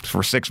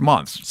for 6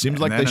 months. Seems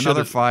like they should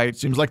have fight.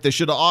 Seems like they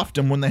should have offed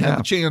him when they had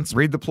the chance.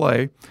 Read the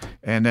play,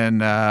 and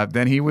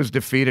then he was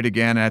defeated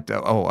again at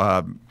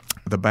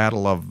the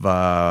Battle of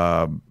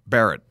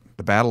Barnet.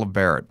 The Battle of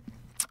Barnet.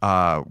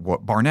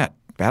 Barnet.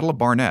 Battle of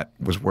Barnet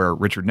was where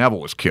Richard Neville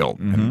was killed,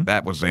 and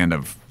that was the end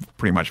of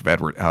pretty much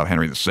of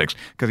Henry VI,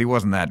 because he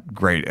wasn't that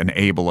great and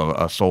able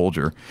a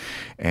soldier.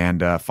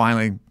 And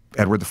finally,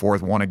 Edward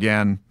IV won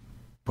again.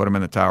 Put him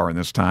in the Tower, and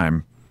this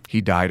time he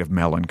died of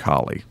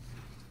melancholy.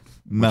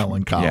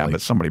 Melancholy. Yeah,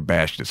 but somebody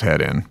bashed his head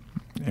in.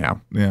 Yeah.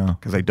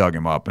 Because they dug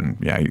him up, and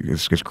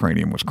his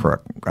cranium was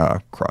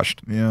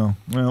crushed. Yeah.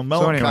 Well,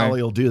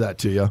 melancholy will do that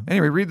to you.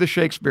 Anyway, read the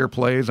Shakespeare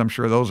plays. I'm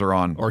sure those are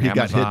on Or he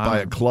Amazon. got hit by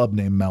a club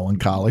named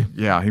Melancholy.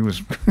 Yeah, he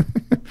was.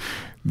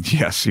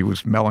 Yes, he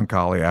was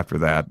melancholy after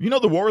that.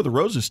 The War of the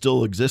Roses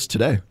still exists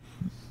today.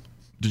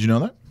 Did you know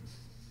that?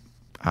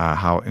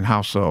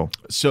 How so?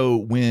 So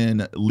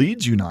when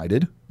Leeds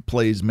United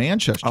plays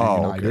Manchester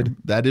United, okay.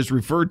 that is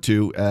referred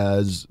to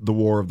as the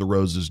War of the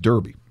Roses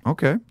Derby.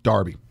 Okay.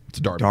 Derby. It's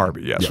a derby.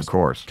 Derby, yes, of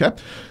course. Okay.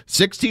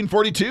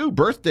 1642,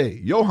 birthday,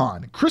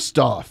 Johann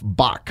Christoph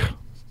Bach.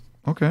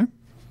 Okay.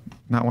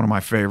 Not one of my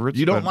favorites.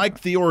 You don't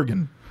like the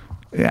organ?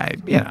 Yeah,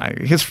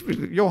 his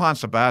Johann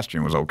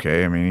Sebastian was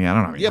okay. I mean, I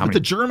don't know. Yeah, but the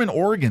German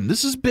organ,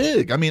 this is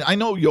big. I mean, I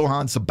know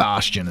Johann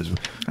Sebastian is.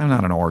 I'm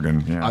not an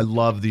organ. Yeah. I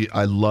love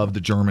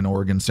the German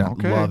organ sound.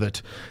 Okay. Love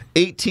it.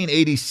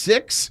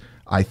 1886,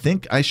 I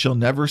Think I Shall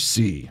Never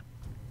See.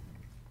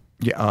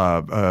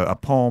 Yeah, a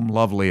poem,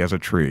 Lovely as a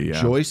Tree.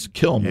 Yeah. Joyce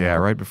Kilmer. Yeah,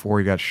 right before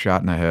he got shot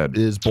in the head.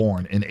 Is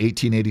born in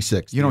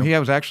 1886. You know, he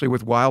was actually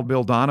with Wild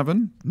Bill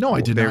Donovan. No,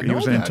 I did not know He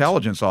was an that.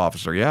 intelligence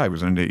officer. Yeah, he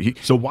was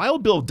So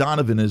Wild Bill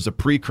Donovan is a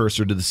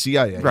precursor to the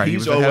CIA. Right, he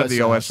was the head of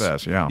the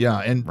OSS. Yeah, yeah,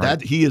 and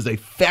that he is a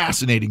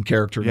fascinating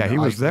character. Yeah, he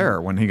was there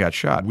when he got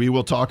shot. We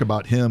will talk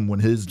about him when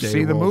his day.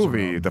 See the rolls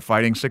movie, around. The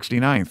Fighting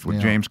 69th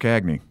with James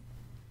Cagney.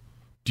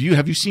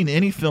 Have you seen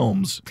any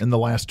films in the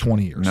last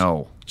 20 years?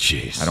 No.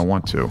 Jeez. I don't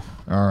want to.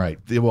 All right.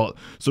 Well,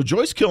 so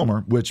Joyce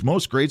Kilmer, which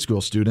most grade school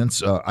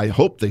students, I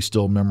hope they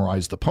still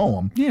memorize the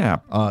poem. Yeah.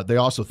 They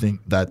also think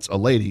that's a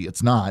lady.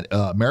 It's not.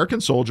 American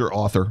soldier,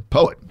 author,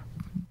 poet.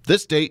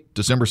 This date,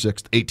 December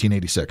 6th,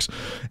 1886.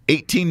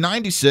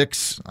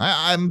 1896,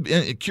 I'm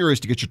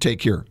curious to get your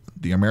take here.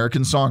 The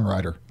American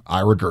songwriter,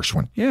 Ira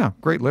Gershwin. Yeah,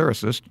 great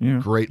lyricist.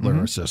 Yeah. Great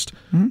lyricist.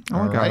 I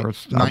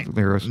like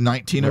lyricist.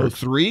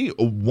 1903,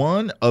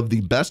 one of the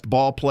best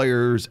ball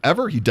players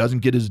ever. He doesn't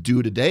get his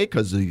due today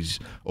because he's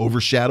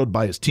overshadowed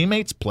by his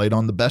teammates, played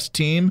on the best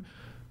team,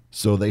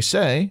 so they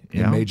say,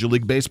 in Major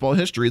League Baseball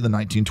history, the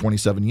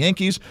 1927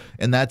 Yankees,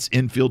 and that's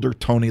infielder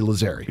Tony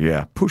Lazzeri.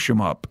 Yeah, push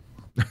him up.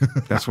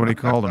 That's what he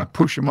called him.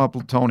 Push him up,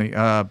 Tony.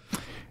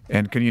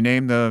 And can you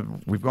name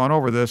we've gone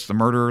over this, the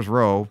Murderer's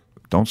Row.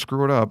 Don't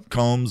screw it up.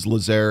 Combs,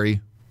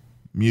 Lazzeri,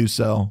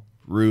 Musell,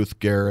 Ruth,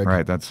 Gehrig.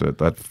 Right, that's it.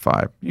 That's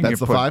 5.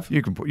 That's the 5?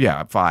 You can put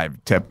 5.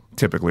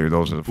 Typically,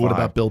 those are the 5. What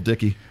about Bill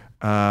Dickey?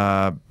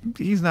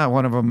 He's not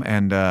one of them.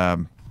 And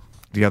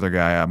the other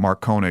guy,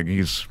 Mark Koenig,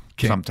 he's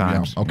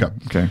sometimes. Yeah,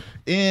 okay.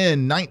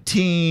 In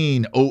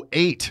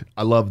 1908,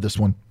 I love this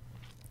one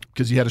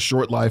because he had a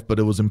short life, but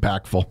it was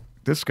impactful.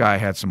 This guy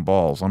had some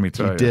balls, let me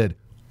tell you. He did.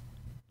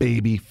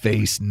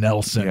 Babyface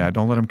Nelson. Yeah,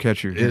 don't let him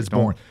catch you. Is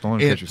born. Don't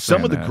let him catch you.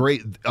 Some of the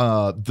great,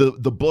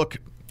 the book.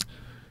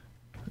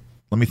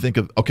 Let me think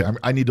of. Okay,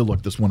 I need to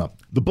look this one up.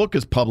 The book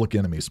is Public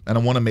Enemies, and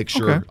I want to make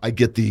sure I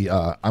get the.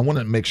 I want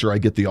to make sure I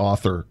get the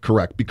author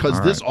correct because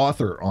this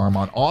author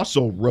Armand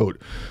also wrote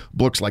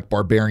books like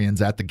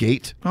Barbarians at the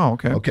Gate. Oh,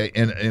 okay. Okay,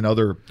 and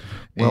other.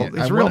 Well,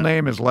 his real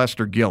name is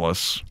Lester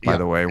Gillis. By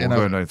the way, we'll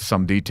go into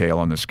some detail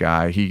on this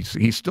guy. He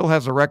still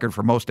has the record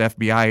for most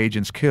FBI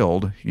agents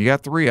killed. He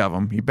got 3 of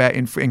them.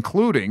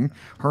 Including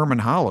Herman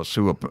Hollis,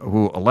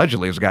 who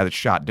allegedly is the guy that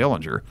shot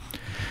Dillinger.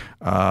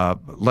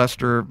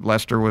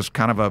 Lester was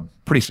kind of a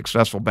pretty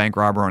successful bank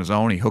robber on his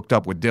own. He hooked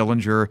up with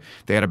Dillinger.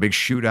 They had a big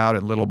shootout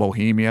in Little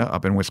Bohemia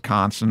up in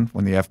Wisconsin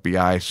when the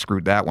FBI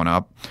screwed that one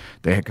up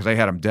because they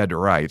had him dead to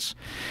rights.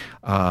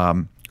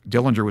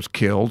 Dillinger was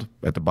killed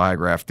at the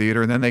Biograph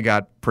Theater, and then they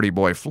got Pretty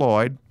Boy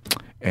Floyd,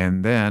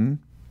 and then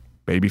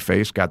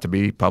Babyface got to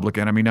be public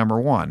enemy number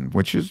 1,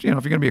 which is, if you're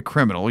going to be a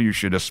criminal, you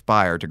should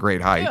aspire to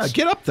great heights. Yeah,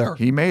 get up there.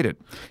 He made it.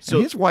 So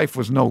and his wife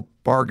was no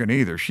bargain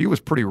either. She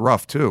was pretty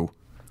rough too.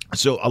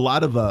 So a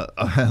lot of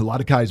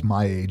guys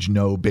my age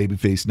know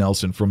Babyface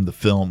Nelson from the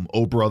film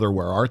 "Oh Brother,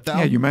 Where Art Thou?"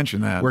 Yeah, you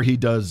mentioned that, where he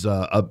does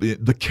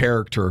the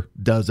character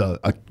does a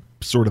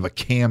sort of a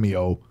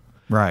cameo.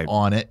 Right.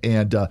 On it,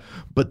 and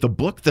but the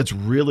book that's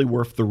really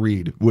worth the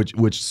read,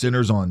 which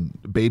centers on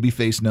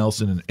Babyface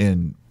Nelson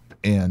and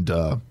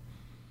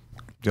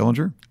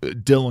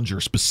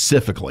Dillinger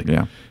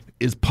specifically,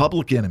 is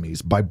Public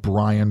Enemies by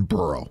Brian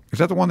Burrow. Is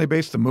that the one they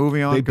based the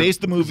movie on? They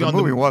based the movie on.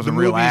 The movie wasn't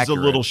real accurate. The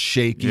movie's a little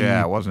shaky.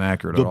 Yeah, it wasn't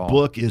accurate at all. The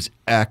book is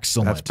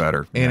excellent. That's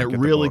better. And it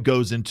really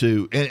goes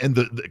into and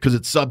because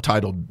it's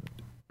subtitled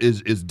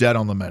is Dead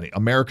on the Many: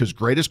 America's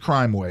Greatest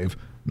Crime Wave,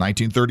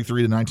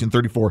 1933 to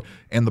 1934,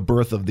 and the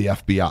birth of the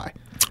FBI.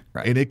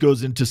 Right. And it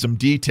goes into some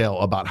detail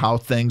about how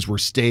things were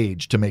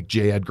staged to make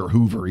J. Edgar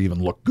Hoover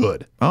even look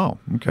good. Oh,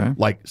 okay.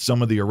 Like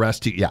some of the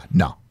arrests.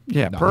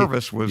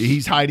 Purvis was.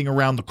 He's hiding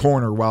around the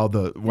corner while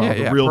the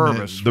real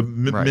Purvis,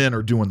 men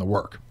are doing the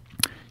work.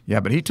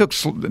 Yeah, but he took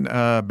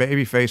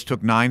Babyface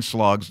took 9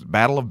 slugs.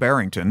 Battle of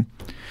Barrington.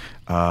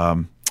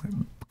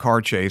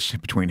 Car chase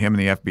between him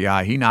and the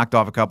FBI. He knocked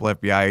off a couple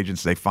of FBI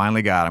agents. They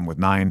finally got him with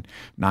nine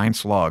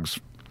slugs.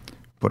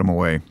 Put him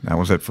away. That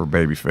was it for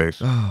Babyface.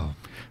 Oh.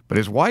 But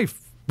his wife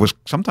was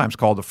sometimes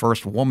called the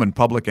first woman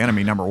public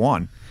enemy number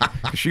 1.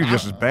 She was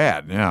just as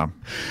bad. Yeah.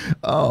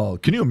 Oh,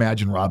 can you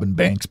imagine Robin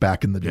Banks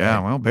back in the day? Yeah,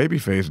 well,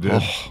 Babyface did.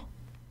 Oh.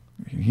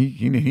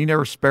 He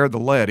never spared the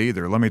lead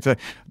either. Let me tell you,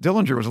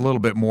 Dillinger was a little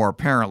bit more.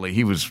 Apparently,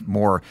 he was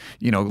more.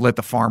 Let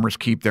the farmers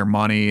keep their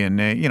money,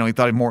 and he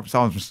thought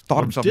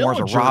himself more as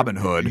a Robin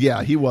Hood.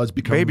 Yeah, he was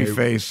becoming.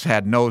 Babyface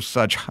had no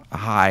such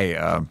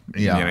high.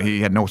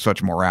 He had no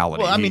such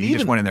morality. Well, I mean, he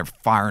just went in there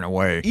firing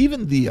away.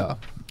 Even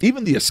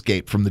the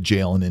escape from the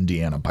jail in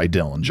Indiana by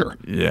Dillinger.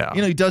 Yeah,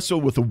 he does so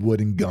with a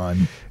wooden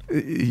gun.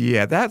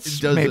 Yeah,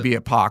 that's maybe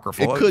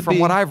apocryphal. It could From be.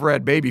 what I've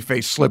read,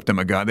 Babyface slipped him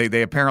a gun.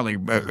 They apparently,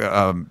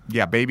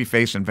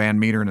 Babyface and Van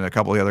Meter and a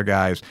couple of the other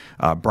guys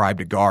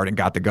bribed a guard and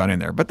got the gun in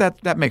there. But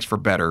that makes for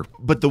better.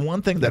 But the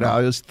one thing that I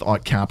always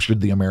thought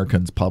captured the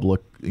Americans'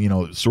 public,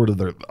 sort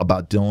of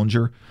about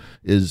Dillinger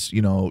is,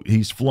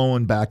 he's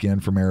flowing back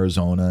in from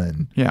Arizona,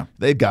 and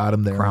they've got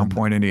him there. Crown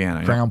Point,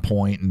 Indiana. Crown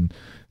Point, and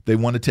they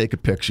want to take a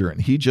picture,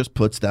 and he just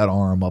puts that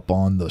arm up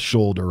on the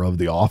shoulder of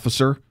the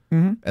officer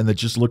and that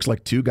just looks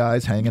like two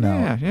guys hanging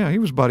out. Yeah, he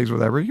was buddies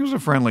with everybody. He was a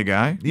friendly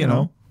guy, you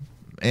know.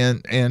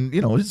 And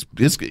you know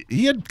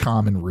he had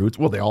common roots.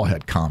 Well, they all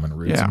had common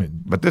roots. Yeah, I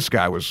mean, but this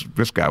guy was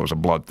a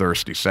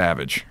bloodthirsty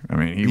savage. I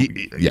mean,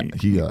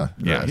 he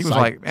was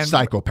like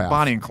psychopath.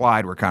 Bonnie and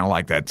Clyde were kind of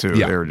like that too.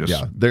 Yeah, they were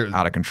just they're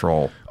out of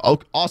control.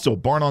 Also,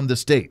 born on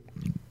this date.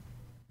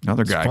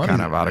 Another guy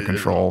kind of out of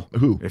control.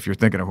 Who? If you're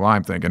thinking of who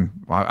I'm thinking,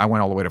 well, I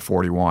went all the way to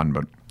 41,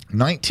 but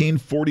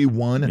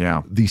 1941.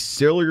 Yeah. The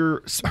serial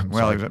he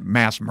was a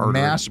mass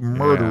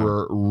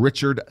murderer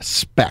Richard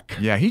Speck.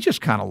 Yeah, he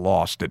just kind of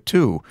lost it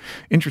too.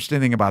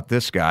 Interesting thing about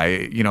this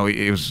guy, you know,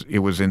 it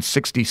was in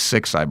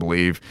 '66, I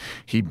believe.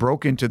 He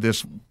broke into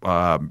this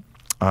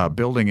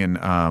building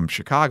in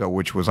Chicago,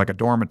 which was like a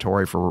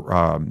dormitory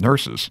for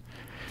nurses.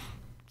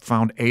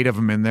 Found 8 of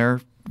them in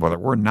there. Well, there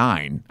were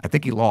 9. I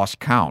think he lost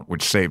count,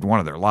 which saved one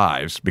of their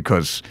lives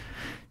because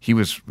he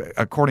was,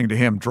 according to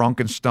him,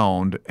 drunk and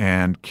stoned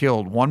and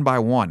killed one by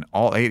one,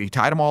 all 8. He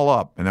tied them all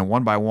up and then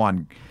one by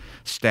one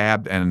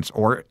stabbed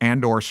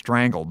or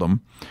strangled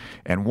them.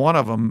 And one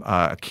of them,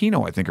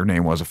 Aquino, I think her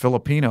name was, a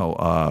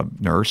Filipino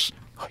nurse,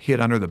 hid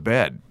under the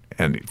bed.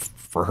 And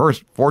for her,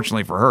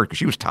 fortunately for her, because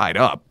she was tied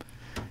up,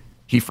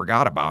 he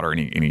forgot about her and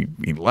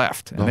he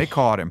left. And they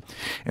caught him.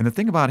 And the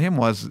thing about him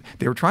was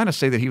they were trying to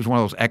say that he was one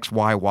of those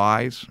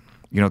XYYs,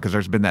 you know, because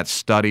there's been that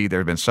study. There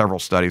have been several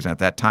studies. And at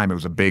that time, it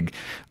was a big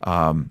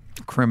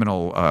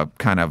criminal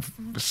kind of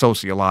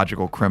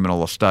sociological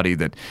criminal study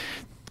that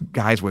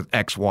guys with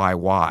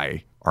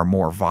XYY are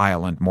more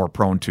violent, more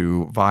prone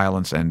to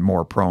violence, and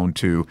more prone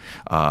to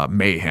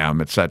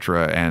mayhem,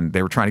 etc. And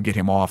they were trying to get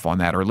him off on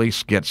that, or at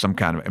least get some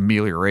kind of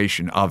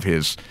amelioration of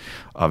his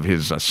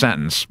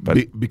sentence.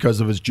 But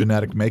because of his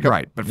genetic makeup,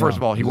 right? But first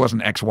of all, he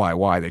wasn't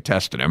XYY. They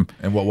tested him.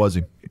 And what was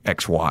he?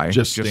 XY,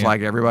 just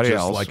like everybody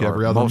else, like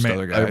every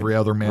other guy. Every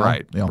other man,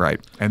 right? Yeah. Right.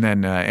 And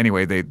then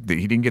anyway, he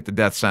didn't get the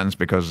death sentence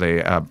because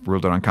they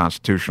ruled it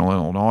unconstitutional in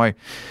Illinois.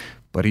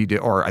 But he did,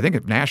 or I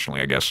think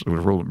nationally, I guess it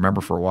was ruled.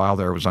 Remember, for a while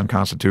there, it was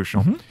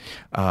unconstitutional.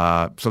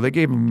 Mm-hmm. So they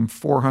gave him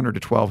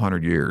 400 to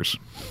 1,200 years.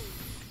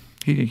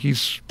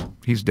 He's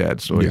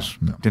dead, so he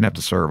didn't have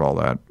to serve all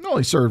that. No,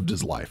 he served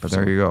his life. But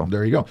there you go.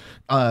 There you go.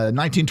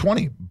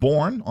 1920,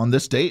 born on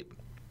this date.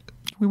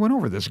 We went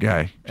over this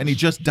guy, and he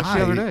just died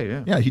the other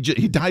day. Yeah,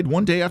 he died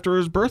one day after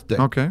his birthday.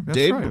 Okay, that's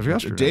right. It was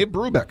yesterday. Dave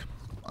Brubeck.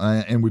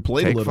 And we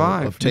played a little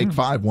of Take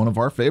 5, one of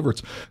our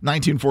favorites.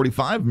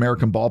 1945,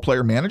 American ball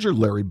player manager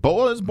Larry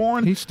Boa is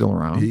born. He's still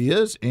around. He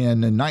is.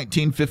 And in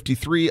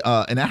 1953,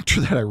 an actor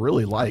that I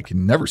really like,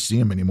 never see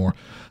him anymore,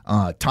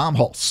 Tom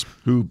Hulse,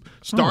 who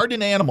starred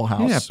in Animal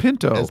House. Yeah,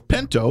 Pinto. As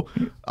Pinto.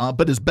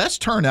 But his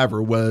best turn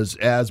ever was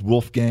as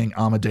Wolfgang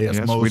Amadeus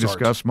Mozart. We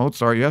discussed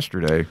Mozart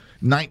yesterday.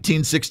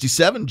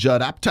 1967,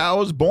 Judd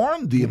Apatow is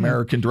born, the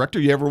American director.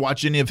 You ever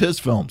watch any of his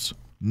films?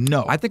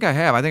 No. I think I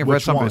have. I think I've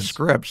read some of his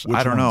scripts.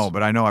 I don't know,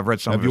 but I know I've read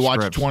some of his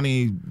scripts.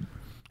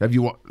 Have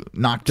you watched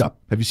Knocked Up?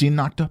 Have you seen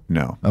Knocked Up?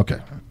 No. Okay.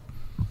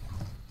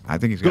 I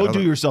think he's got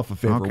do yourself a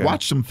favor. Okay.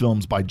 Watch some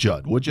films by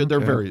Judd, would you?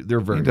 Okay. They're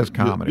very He does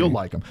comedy. You'll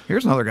like them.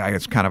 Here's another guy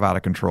that's kind of out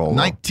of control.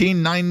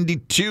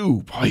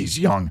 1992. Boy, he's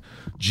young.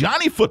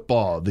 Johnny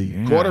Football,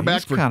 the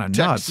quarterback for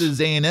Texas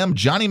A&M.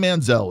 Johnny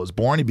Manziel was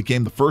born. He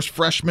became the first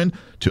freshman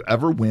to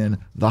ever win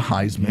the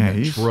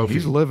Heisman Trophy.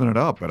 He's living it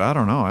up, but I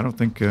don't know. I don't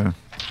think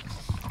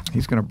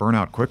he's going to burn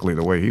out quickly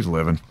the way he's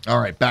living. All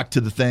right, back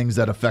to the things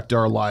that affect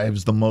our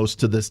lives the most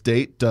to this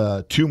date.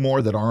 2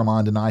 more that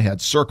Armand and I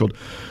had circled.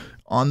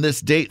 On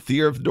this date,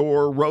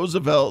 Theodore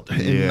Roosevelt,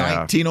 in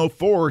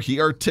 1904, he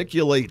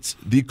articulates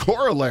the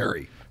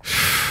corollary.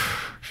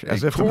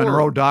 As if the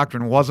Monroe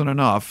Doctrine wasn't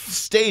enough.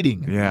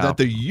 Stating that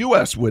the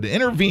U.S. would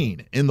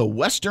intervene in the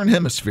Western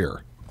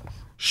Hemisphere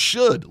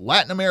should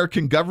Latin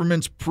American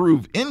governments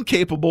prove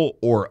incapable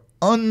or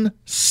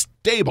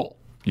unstable.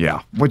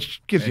 Yeah,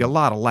 which gives you a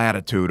lot of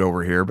latitude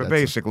over here. But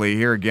basically,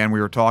 here again, we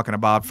were talking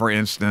about, for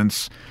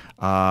instance,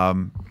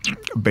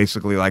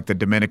 basically like the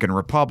Dominican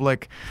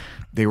Republic.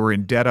 They were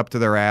in debt up to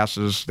their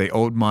asses. They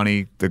owed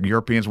money. The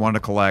Europeans wanted to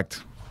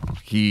collect.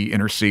 He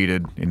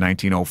interceded in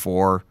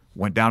 1904,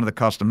 went down to the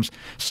customs,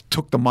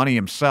 took the money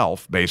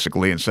himself,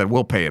 basically, and said,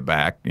 we'll pay it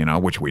back,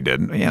 which we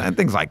didn't. Yeah, and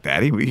things like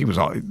that. He was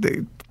all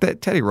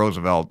Teddy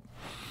Roosevelt.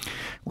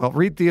 Well,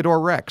 read Theodore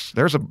Rex.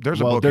 There's a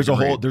book. There's a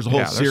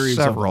whole series.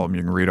 Several of them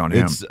you can read on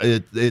him.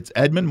 It's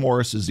Edmund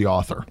Morris is the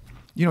author.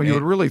 You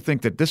would really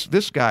think that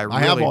this guy really I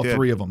have all did,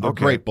 3 of them. They're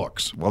great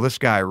books. Well, this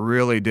guy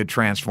really did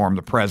transform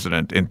the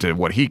president into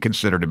what he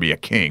considered to be a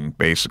king,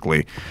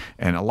 basically.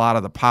 And a lot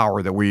of the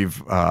power that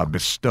we've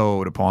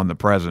bestowed upon the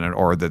president,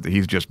 or that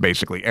he's just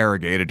basically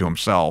arrogated to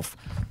himself,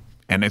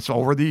 and it's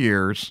over the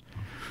years.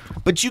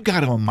 But you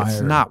got to admire.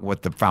 It's not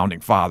what the founding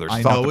fathers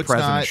thought the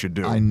president should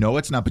do. I know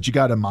it's not, but you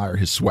got to admire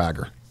his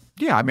swagger.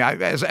 Yeah, I mean,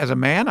 as a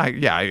man,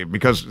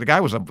 because the guy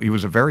was a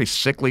very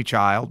sickly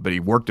child, but he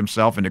worked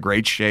himself into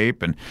great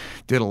shape and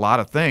did a lot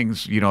of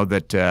things. He had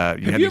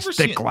these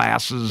thick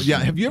glasses. Yeah,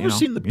 have you ever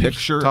seen the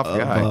picture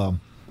of?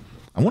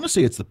 I want to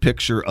say it's the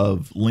picture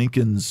of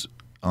Lincoln's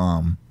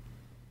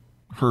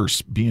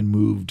hearse being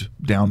moved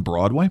down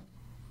Broadway.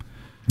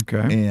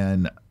 Okay,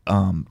 and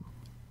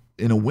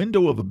in a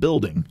window of a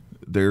building,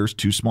 there's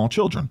two small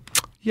children.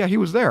 Yeah, he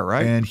was there,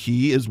 right? And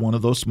he is one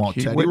of those small.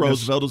 Teddy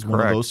Roosevelt is one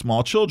of those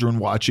small children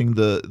watching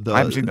the. I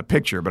haven't seen the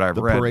picture, but I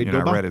read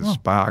his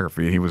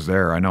biography. He was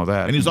there. I know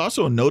that. And he's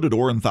also a noted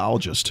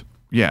ornithologist.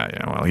 Yeah.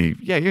 Well,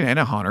 and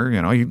a hunter.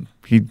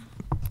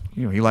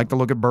 He liked to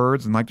look at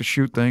birds and liked to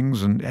shoot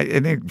things and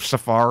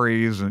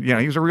safaris, and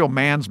he was a real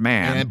man's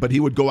man. But he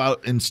would go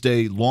out and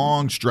stay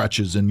long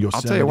stretches in Yosemite.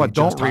 I'll tell you what,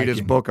 don't read his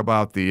hiking. book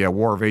about the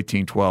War of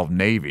 1812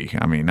 Navy.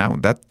 I mean,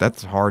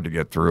 that's hard to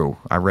get through.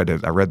 I read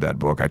that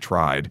book. I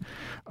tried.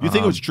 You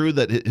think it was true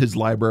that his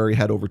library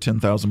had over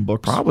 10,000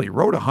 books? Probably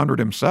wrote 100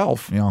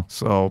 himself. Yeah.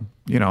 So,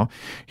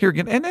 here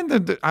again, and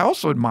then I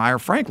also admire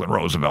Franklin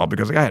Roosevelt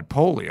because the guy had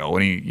polio,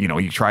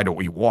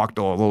 and he walked,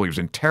 although he was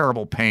in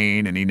terrible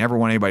pain, and he never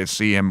wanted anybody to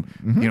see him.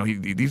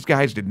 Mm-hmm. These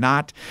guys did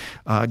not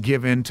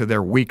give in to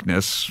their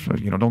weakness.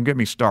 Don't get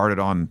me started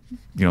on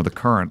the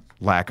current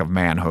lack of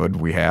manhood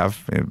we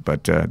have,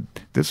 but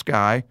this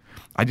guy.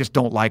 I just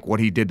don't like what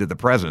he did to the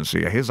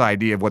presidency. His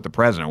idea of what the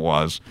president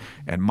was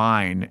and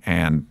mine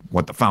and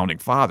what the founding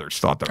fathers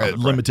thought the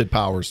limited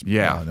powers.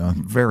 Yeah,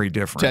 very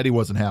different. Teddy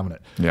wasn't having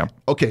it. Yeah.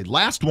 Okay,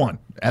 last one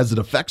as it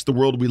affects the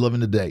world we live in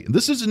today. And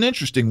this is an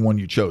interesting one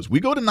you chose. We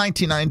go to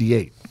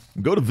 1998.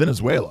 We go to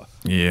Venezuela.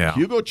 Yeah.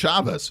 Hugo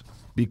Chavez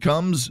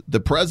becomes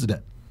the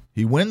president.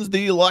 He wins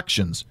the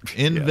elections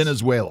in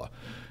Venezuela.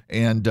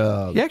 And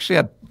he actually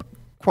had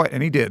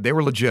and he did. They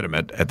were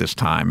legitimate at this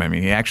time. I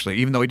mean, he actually,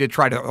 even though he did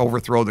try to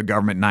overthrow the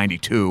government in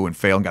 92 and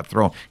failed and got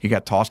thrown, he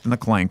got tossed in the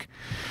clink.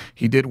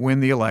 He did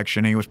win the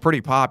election. He was pretty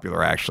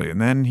popular, actually.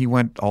 And then he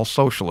went all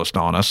socialist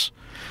on us,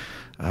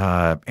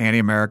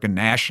 anti-American,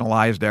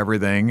 nationalized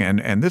everything.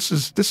 And this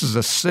is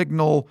a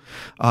signal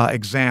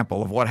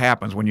example of what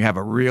happens when you have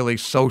a really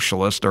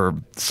socialist or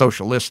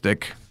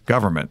socialistic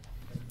government.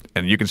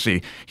 And you can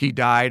see he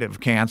died of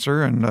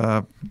cancer, and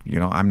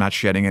I'm not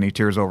shedding any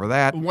tears over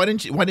that. Why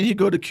didn't he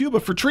go to Cuba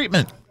for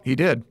treatment? He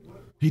did.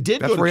 He did.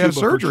 That's go to where he Cuba had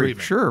surgery.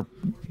 For treatment. Sure,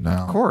 no.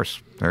 Of course.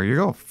 There you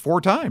go.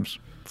 4 times,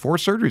 4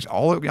 surgeries,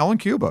 all in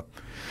Cuba,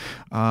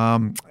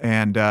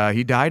 and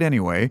he died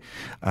anyway.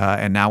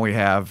 And now we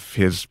have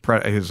his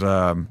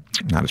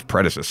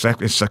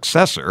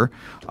successor,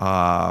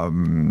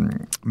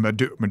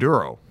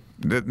 Maduro.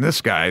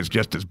 This guy is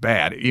just as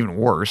bad, even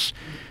worse.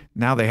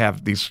 Now they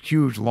have these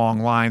huge long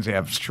lines. They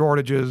have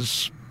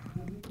shortages,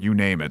 you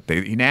name it.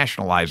 He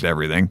nationalized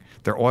everything.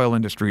 Their oil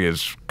industry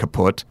is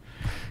kaput.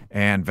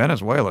 And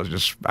Venezuela is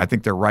just, I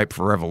think they're ripe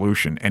for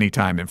revolution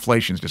anytime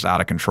inflation's just out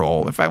of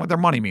control. In fact, their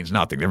money means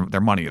nothing. Their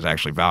money is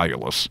actually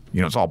valueless.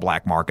 It's all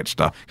black market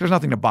stuff. There's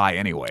nothing to buy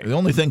anyway. The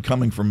only thing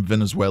coming from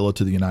Venezuela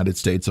to the United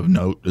States of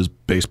note is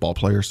baseball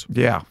players.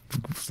 Yeah.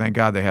 Thank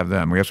God they have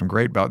them. We have some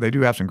they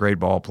do have some great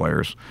ball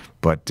players.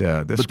 But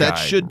this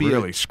guy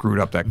really screwed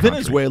up that country.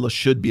 Venezuela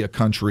should be a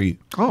country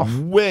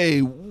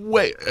way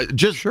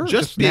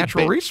just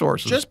natural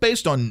resources. Just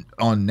based on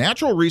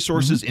natural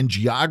resources and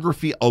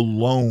geography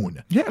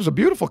alone. Yeah, it's a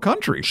beautiful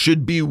country.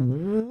 Should be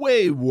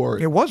way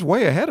worse. It was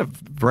way ahead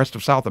of the rest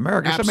of South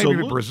America. Absolutely. Except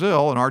maybe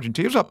Brazil and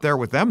Argentina. It was up there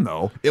with them,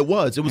 though. It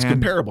was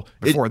comparable.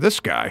 Before this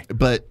guy.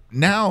 But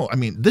now, I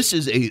mean, this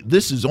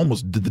is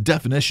almost the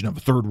definition of a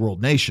third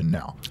world nation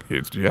now.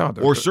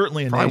 Or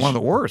certainly a probably nation, one of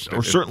the worst.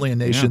 Or certainly a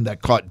nation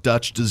that caught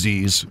Dutch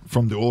disease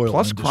from the oil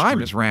Plus, industry.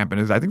 crime is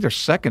rampant. I think they're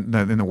second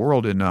in the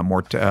world in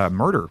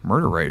murder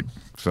rate.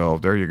 So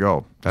there you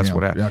go. That's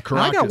what happened.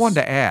 Yeah, I got one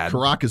to add.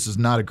 Caracas is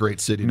not a great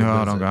city to visit.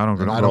 I don't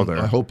go there.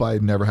 I hope I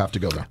never have to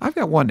go there. I've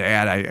got one to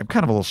add. I'm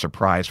kind of a little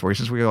surprised for you,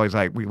 since we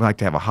like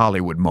to have a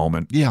Hollywood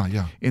moment. Yeah.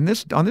 On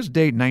this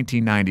date,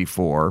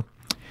 1994,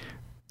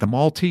 the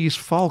Maltese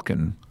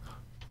Falcon,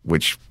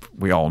 which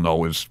we all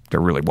know there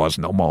really was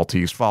no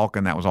Maltese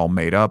Falcon. That was all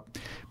made up.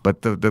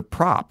 But the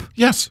prop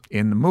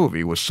in the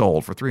movie was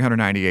sold for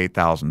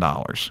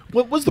 $398,000.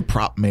 What was the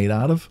prop made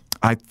out of?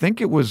 I think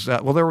it was,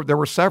 there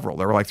were several.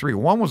 There were like 3.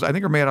 One was, I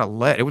think, they were made out of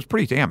lead. It was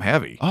pretty damn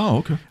heavy. Oh,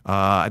 okay.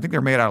 I think they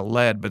were made out of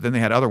lead, but then they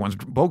had other ones.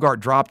 Bogart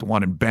dropped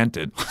one and bent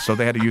it, so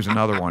they had to use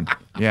another one.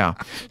 Yeah.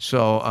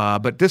 So,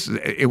 but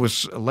it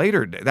was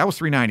later. That was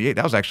 $398.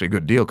 That was actually a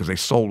good deal because they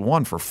sold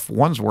one's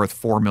worth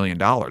 $4 million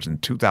in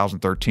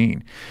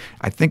 2013.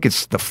 I think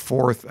it's the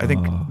fourth. I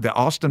think the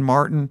Aston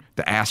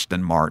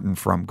Martin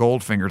from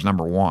Goldfinger's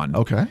 #1.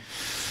 Okay.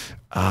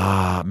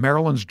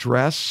 Marilyn's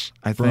dress,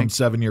 I think. From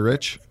 7 Year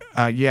Itch?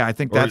 Yeah, I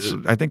think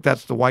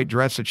that's the white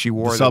dress that she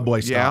wore. The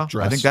subway stop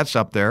dress. I think that's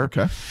up there.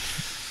 Okay.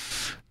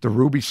 The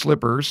ruby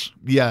slippers.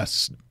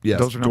 Yes.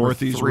 Those are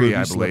Dorothy's 3, ruby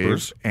I believe.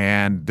 Slippers.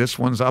 And this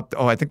one's up.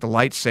 I think the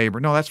lightsaber.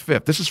 No, that's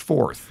 5th. This is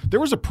 4th. There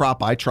was a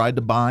prop I tried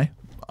to buy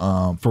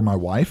for my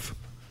wife.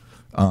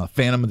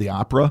 Phantom of the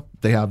Opera.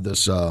 They have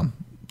this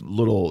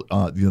little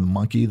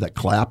monkey that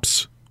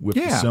claps with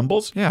the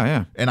cymbals.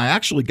 Yeah. And I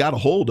actually got a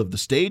hold of the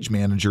stage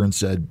manager and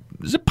said,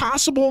 "Is it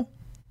possible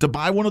to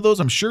buy one of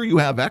those? I'm sure you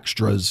have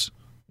extras,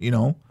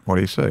 What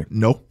do you say?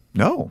 No.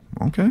 No.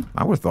 Okay.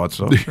 I would have thought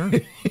so. Sure.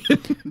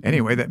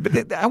 Anyway,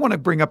 I want to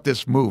bring up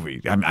this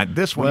movie.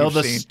 This one. Well, you've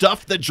the seen.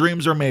 stuff that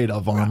dreams are made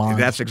of, Armand.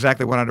 That's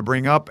exactly what I wanted to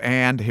bring up,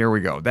 and here we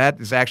go. That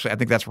is actually, I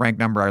think that's ranked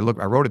number. I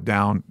wrote it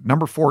down,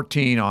 number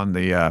 14 on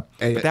the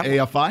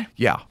AFI.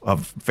 Yeah,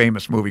 of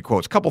famous movie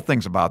quotes. A couple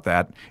things about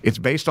that. It's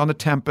based on The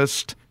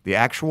Tempest. The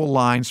actual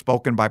line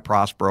spoken by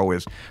Prospero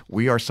is,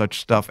 "We are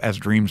such stuff as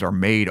dreams are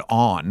made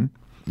on,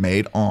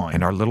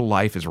 and our little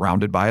life is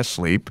rounded by a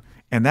sleep."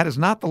 And that is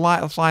not the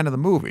last line of the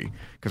movie.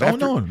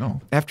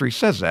 No. After he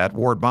says that,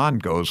 Ward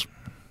Bond goes,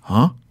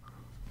 "Huh?"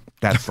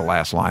 That's the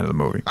last line of the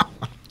movie.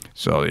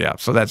 So yeah,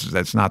 so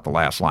that's not the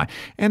last line,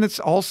 and it's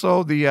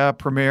also the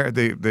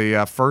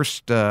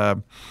first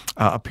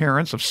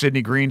appearance of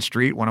Sidney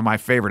Greenstreet, one of my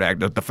favorite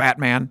actors, the Fat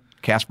Man,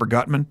 Casper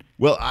Gutman.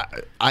 Well,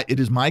 it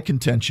is my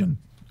contention,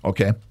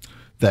 okay,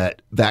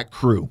 that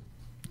crew,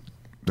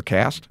 the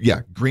cast,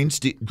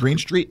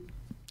 Greenstreet,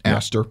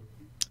 Astor,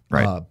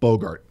 right,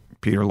 Bogart,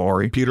 Peter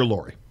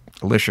Lorre,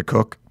 Alicia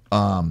Cook,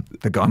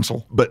 the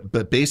Gunsel.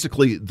 But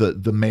basically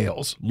the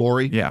males,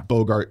 Lorre,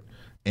 Bogart,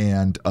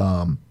 and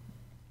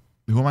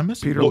who am I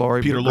missing? Peter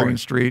Lorre,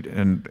 Greenstreet,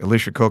 and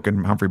Alicia Cook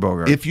and Humphrey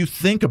Bogart. If you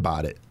think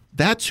about it,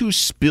 that's who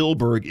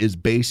Spielberg is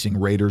basing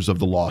Raiders of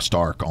the Lost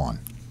Ark on.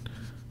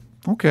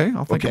 Okay,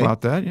 I'll think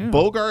about that. Yeah,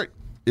 Bogart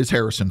is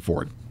Harrison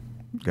Ford.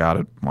 Got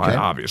it. Well,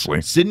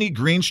 obviously. Sidney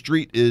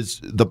Greenstreet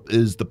is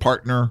the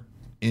partner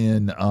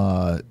in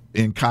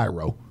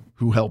Cairo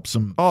who helps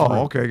him. Oh, through.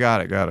 Okay,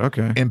 got it.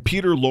 Okay. And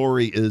Peter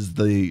Lorre is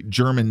the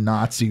German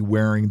Nazi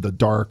wearing the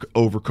dark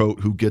overcoat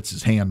who gets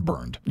his hand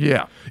burned.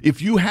 Yeah.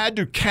 If you had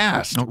to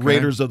cast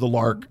Raiders of the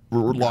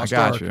Lost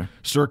Ark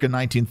circa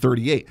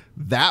 1938,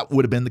 that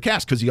would have been the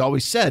cast, because he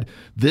always said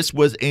this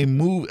was a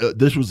movie.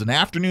 This was an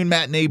afternoon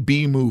matinee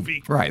B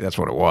movie. Right, that's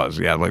what it was.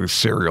 Yeah, like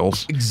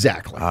serials.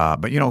 Exactly.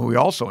 But you know who he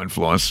also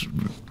influenced?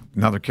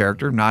 Another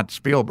character, not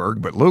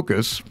Spielberg, but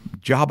Lucas,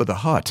 Jabba the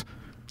Hutt.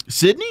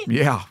 Sidney?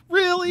 Yeah.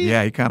 Really?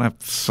 Yeah, he kind of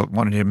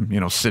wanted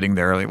him, sitting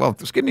there. Well,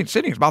 Sidney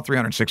is about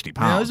 360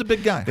 pounds. Yeah, he's a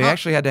big guy. They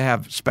actually had to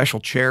have special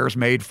chairs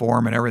made for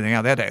him and everything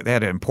else. They had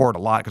to import a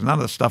lot because none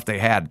of the stuff they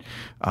had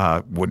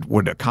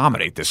would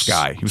accommodate this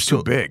guy. He was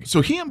too big.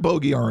 So he and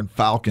Bogey are in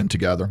Falcon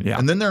together. Yeah.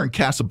 And then they're in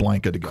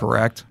Casablanca together.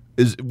 Correct.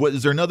 Is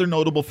there another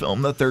notable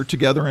film that they're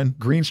together in?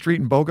 Greenstreet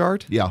and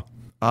Bogart? Yeah.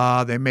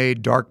 They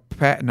made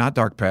not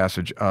Dark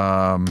Passage.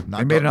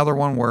 They made another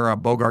one where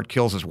Bogart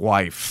kills his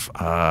wife,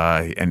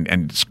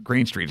 and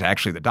Greenstreet's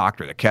actually the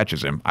doctor that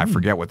catches him. I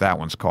forget what that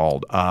one's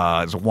called.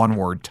 It's a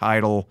one-word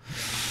title.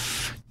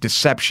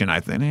 Deception, I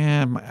think.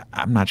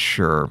 I'm not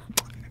sure.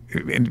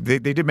 And they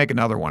did make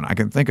another one. I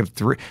can think of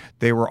three.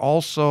 They were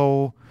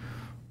also...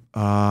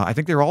 I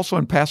think they were also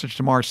in Passage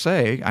to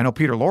Marseille. I know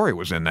Peter Lorre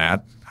was in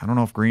that. I don't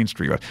know if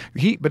Greenstreet was.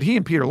 But he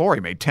and Peter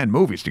Lorre made 10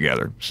 movies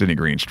together, Sidney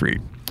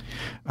Greenstreet.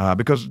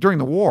 Because during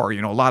the war,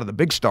 a lot of the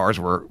big stars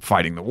were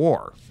fighting the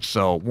war.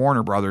 So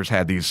Warner Brothers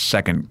had these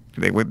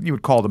you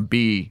would call them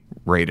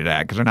B-rated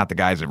actors, because they're not the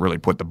guys that really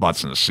put the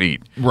butts in the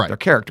seat. Right. They're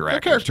character actors.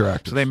 They're character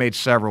actors. So they made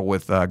several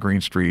with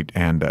Greenstreet.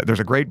 And there's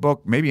a great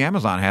book, maybe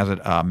Amazon has it,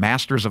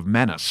 Masters of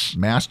Menace.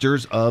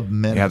 Masters of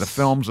Menace. Yeah, the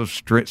films of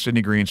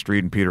Sidney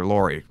Greenstreet and Peter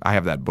Lorre. I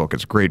have that book.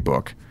 It's a great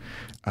book.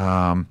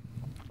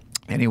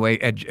 Anyway,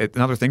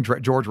 another thing,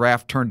 George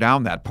Raft turned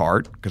down that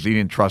part because he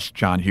didn't trust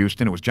John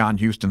Huston. It was John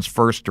Huston's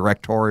first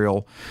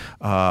directorial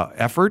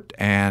effort,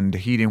 and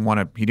he didn't want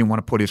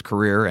to put his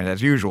career. And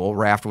as usual,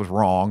 Raft was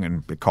wrong,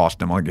 and it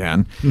cost him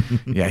again.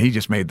 Yeah, he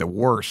just made the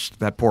worst.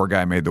 That poor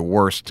guy made the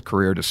worst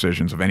career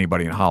decisions of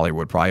anybody in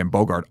Hollywood, probably. And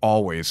Bogart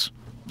always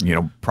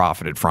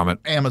profited from it.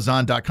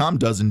 Amazon.com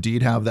does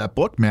indeed have that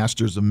book,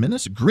 Masters of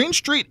Menace,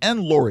 Greenstreet and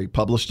Lorre,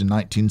 published in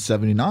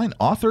 1979.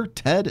 Author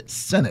Ted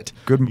Sennett.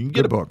 Good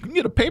book. You can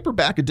get a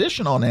paperback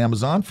edition on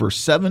Amazon for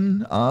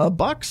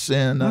 $7,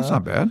 and that's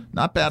not bad.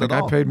 Not bad at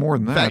all. I paid more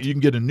than that. In fact, you can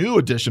get a new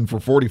edition for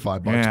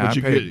 $45.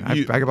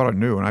 Yeah, but I bought a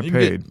new, and I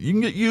paid. You can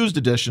get used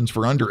editions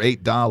for under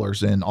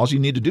 $8, and all you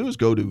need to do is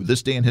go to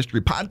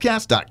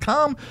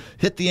thisdayinhistorypodcast.com,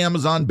 hit the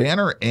Amazon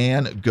banner,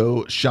 and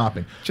go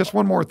shopping. Just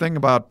one more thing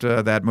about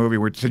that movie,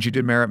 since you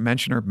did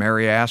mention her,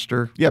 Mary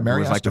Astor. Yeah,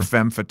 Mary Astor. Astor. Like the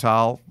femme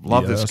fatale.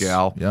 Love this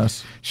gal.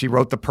 Yes. She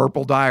wrote The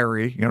Purple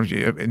Diary. In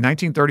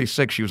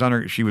 1936,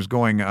 she was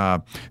going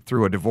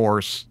through a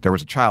divorce. There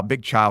was a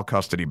big child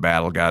custody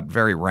battle, got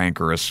very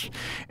rancorous,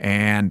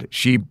 and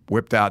she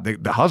whipped out the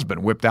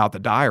husband whipped out the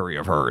diary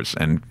of hers,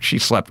 and she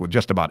slept with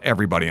just about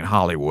everybody in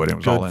Hollywood. It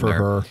was all in there. Good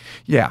for her.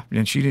 Yeah,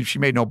 and she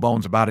made no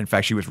bones about it. In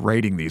fact, she was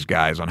rating these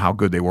guys on how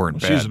good they were in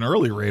bed. She's an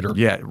early rater.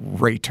 Yeah,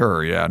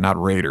 rater. Yeah, not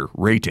raider.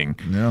 Rating.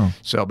 Yeah.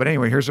 So, but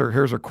anyway, here's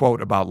her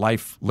quote about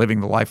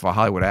living the life of a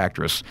Hollywood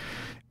actress.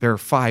 There are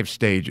 5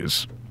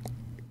 stages.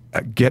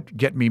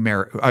 Get me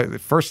Mary.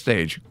 First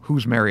stage,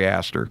 who's Mary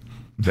Astor?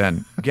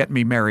 Then get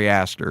me Mary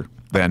Astor.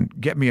 Then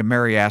get me a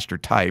Mary Astor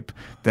type.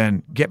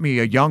 Then get me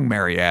a young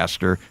Mary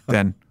Astor.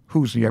 Then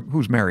who's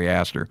Mary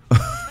Astor?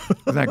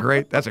 Isn't that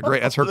great? That's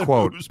her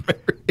quote.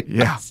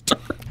 Yeah. Master.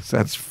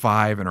 That's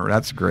 5 in her.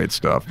 That's great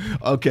stuff.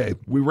 Okay,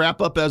 we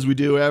wrap up as we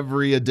do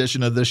every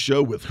edition of this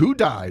show with who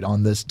died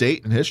on this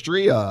date in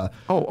history.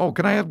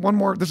 Can I have one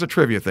more? This is a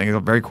trivia thing.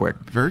 Very quick.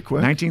 Very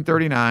quick.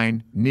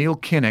 1939, Neil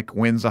Kinnock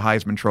wins the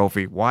Heisman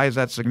Trophy. Why is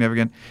that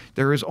significant?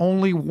 There is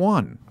only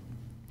one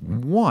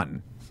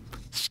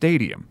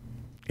stadium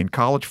in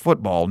college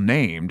football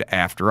named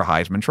after a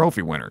Heisman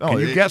Trophy winner. Can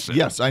you guess it?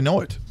 Yes, I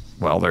know it.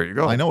 Well, there you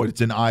go. I know it.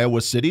 It's in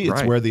Iowa City. It's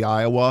Right. where the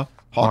Iowa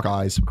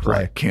Hawkeyes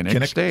play.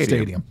 Kinnock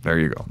Stadium. There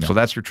you go. So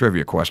that's your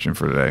trivia question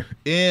for today.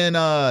 In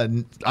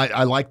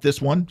I like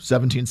this one.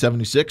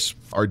 1776.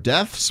 Our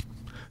deaths.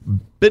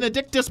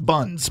 Benedictus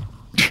Buns.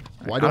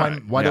 Why did I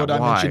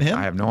mention him?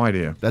 I have no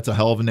idea. That's a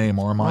hell of a name,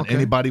 Armand. Okay.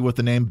 Anybody with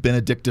the name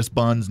Benedictus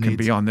Buns Can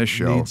be on this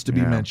show. Needs to be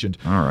mentioned.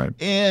 All right.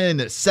 In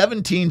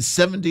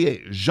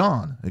 1778,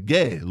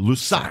 Jean-Gay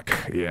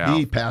Lussac. Yeah.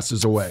 He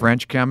passes away.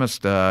 French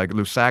chemist.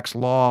 Lussac's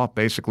law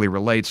basically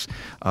relates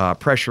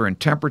pressure and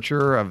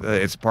temperature.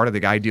 It's part of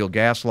the ideal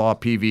gas law.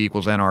 PV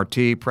equals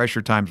nRT.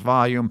 Pressure times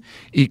volume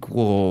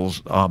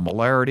equals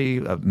molarity.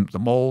 The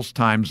moles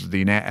times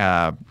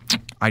the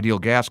ideal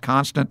gas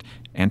constant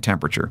and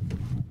temperature.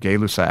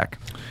 Gay-Lussac.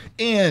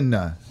 In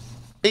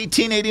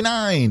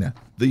 1889,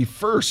 the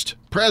first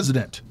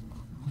president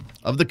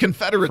of the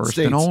Confederate First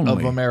States and only.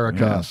 of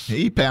America. Yes.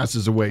 He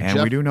passes away.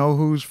 And we do know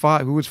who his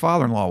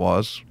father-in-law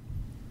was.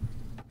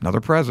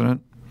 Another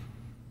president.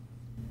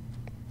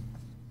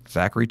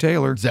 Zachary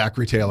Taylor.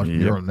 Zachary Taylor.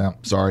 Yep. No,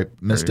 sorry,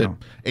 missed it. There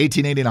you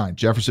 1889,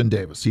 Jefferson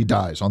Davis. He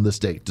dies on this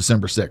date,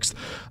 December 6th.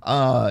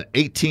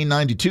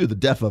 1892, the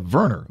death of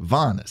Werner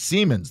von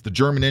Siemens, the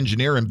German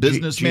engineer and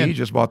businessman. GE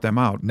just bought them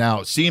out.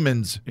 Now,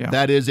 Siemens,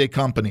 that is a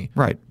company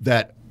Right.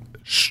 that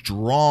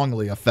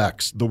strongly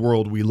affects the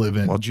world we live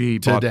in Well,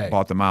 GE today.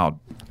 bought them out.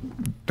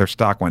 Their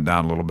stock went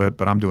down a little bit,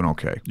 but I'm doing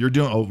okay. You're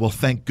doing, oh, well,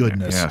 thank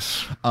goodness.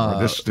 Yes.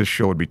 Or this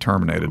show would be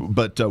terminated.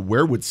 But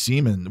where would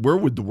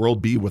the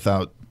world be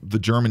without the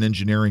German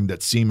engineering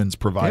that Siemens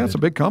provided? Yeah, it's a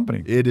big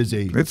company. It is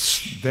a It's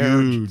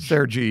huge.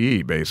 their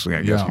GE, basically,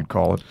 I guess you'd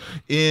call it.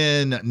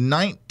 In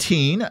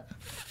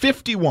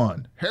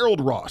 1951, Harold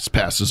Ross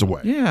passes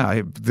away.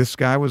 Yeah, this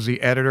guy was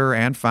the editor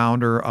and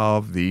founder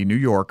of the New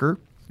Yorker.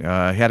 He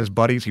had his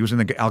buddies. He was in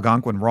the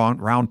Algonquin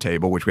Round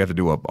Table, which we have to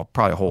do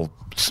probably a whole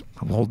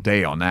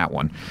day on that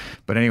one.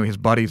 But anyway, his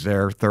buddies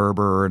there,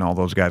 Thurber and all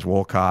those guys,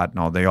 Wolcott, and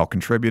all, they all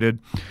contributed.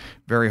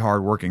 Very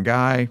hard-working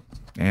guy,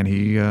 and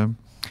he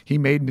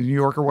made the New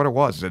Yorker what it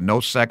was. No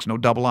sex, no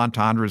double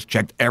entendres,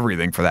 checked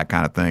everything for that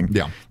kind of thing.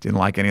 Yeah. Didn't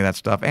like any of that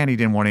stuff, and he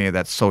didn't want any of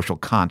that social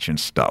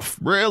conscience stuff.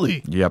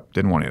 Really? Yep,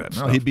 didn't want any of that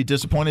No, stuff. he'd be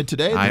disappointed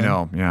today. I then.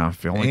 know, yeah.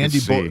 If you only Andy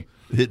could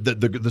see.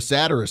 the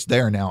satirist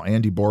there now,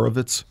 Andy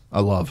Borovitz, I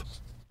love.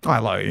 I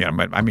love,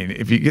 but I mean,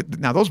 if you get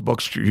now those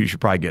books, you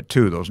should probably get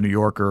too. Those New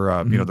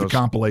Yorker, those the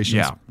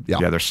compilations.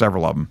 Yeah, there's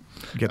several of them.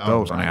 Get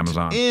those on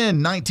Amazon.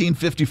 In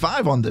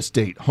 1955, on this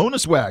date,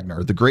 Honus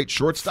Wagner, the great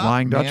shortstop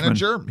Flying Dutchman.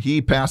 manager,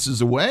 he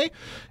passes away.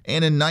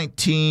 And in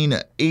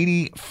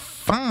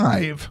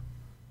 1985,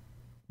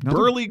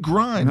 Burley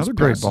Grimes another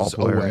great passes ball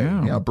player, away.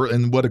 yeah.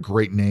 And what a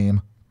great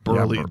name,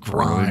 Burley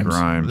Burley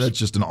Grimes. That's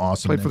just an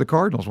awesome Played name. for the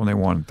Cardinals when they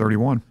won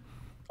 31.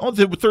 Oh,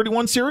 the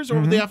 31 series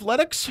over the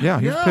Athletics? Yeah,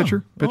 he was a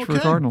pitcher for the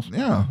Cardinals.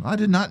 Yeah, I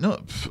did not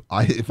know.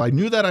 If I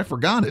knew that, I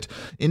forgot it.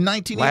 In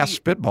 1980,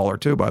 Last spitballer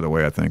too, by the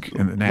way. I think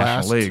in the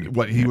National League.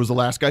 What, he was the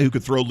last guy who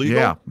could throw legal?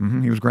 Yeah,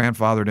 he was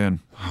grandfathered in.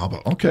 How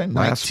about, okay,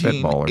 Last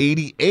spitballer.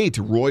 1988,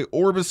 Roy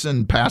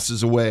Orbison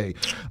passes away,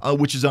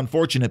 which is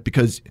unfortunate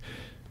because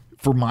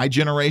for my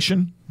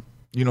generation,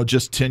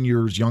 just 10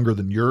 years younger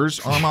than yours,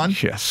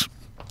 Armand. Yes.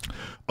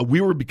 We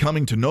were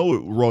becoming to know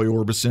Roy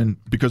Orbison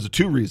because of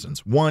two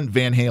reasons. One,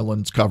 Van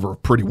Halen's cover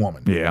of Pretty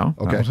Woman. Yeah,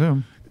 Okay. that was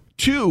him.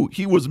 Two,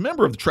 he was a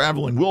member of the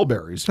Traveling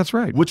Wilburys. That's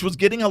right. Which was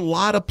getting a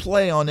lot of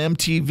play on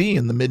MTV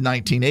in the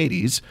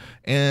mid-1980s.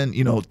 And,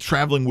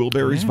 Traveling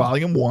Wilburys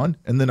Volume 1.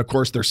 And then, of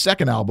course, their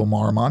second album,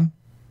 Armand.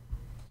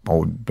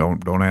 Oh,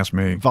 don't ask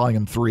me.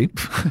 Volume 3.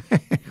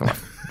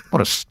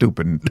 What a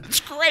stupid. That's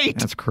great.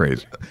 That's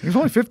crazy. He was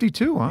only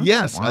 52, huh?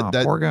 Yes. Wow,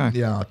 poor guy.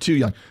 Yeah, too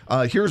young.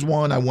 Here's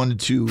one I wanted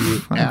to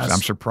ask.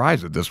 I'm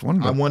surprised at this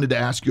one. I wanted to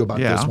ask you about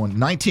this one.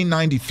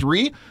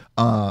 1993,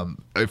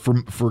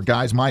 for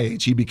guys my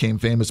age, he became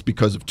famous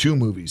because of two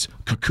movies,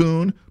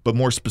 Cocoon, but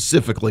more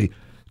specifically,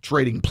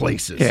 Trading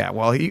Places. Yeah,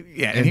 well,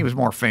 and he was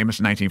more famous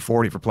in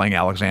 1940 for playing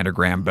Alexander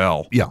Graham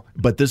Bell. Yeah,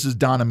 but this is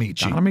Don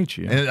Amici. Don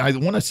Amici, yeah. And I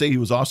want to say he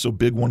was also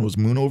big one was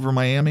Moon Over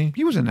Miami.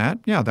 He was in that.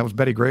 Yeah, that was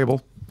Betty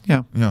Grable.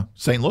 Yeah. Yeah.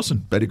 St. Louis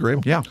and Betty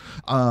Grable. Yeah.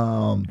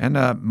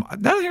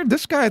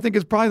 This guy I think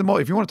is probably the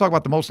most, if you want to talk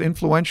about the most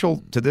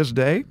influential to this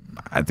day,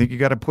 I think you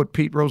got to put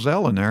Pete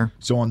Rozelle in there.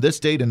 So on this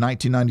date in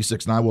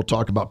 1996, and I will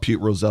talk about Pete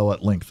Rozelle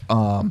at length,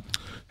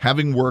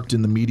 having worked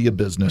in the media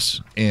business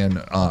and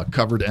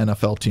covered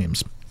NFL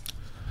teams,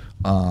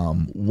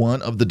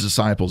 one of the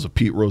disciples of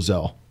Pete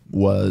Rozelle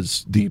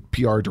was the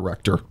PR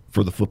director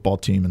for the football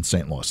team in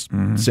St. Louis,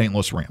 St.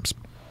 Louis Rams.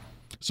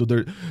 So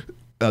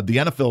the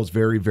NFL is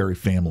very, very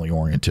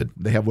family-oriented.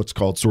 They have what's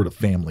called sort of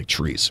family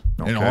trees.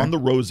 Okay. And on the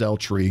Roselle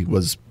tree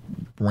was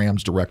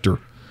Rams director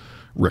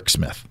Rick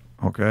Smith.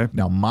 Okay.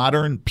 Now,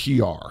 modern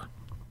PR,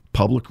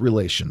 public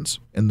relations,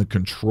 and the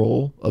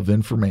control of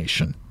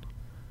information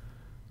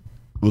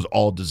was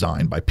all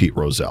designed by Pete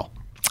Rozelle.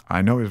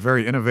 I know he's a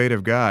very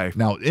innovative guy.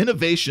 Now,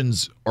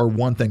 innovations are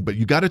one thing, but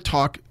you got to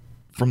talk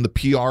from the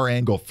PR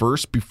angle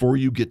first before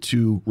you get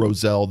to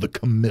Rozelle, the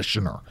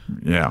commissioner.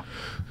 Yeah.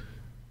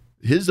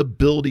 His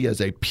ability as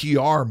a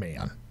PR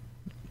man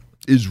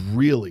is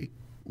really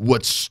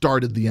what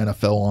started the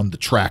NFL on the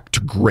track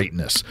to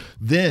greatness.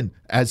 Then,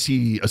 as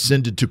he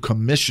ascended to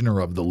commissioner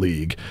of the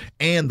league,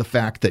 and the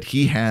fact that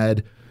he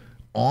had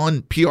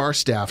on PR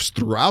staffs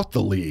throughout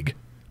the league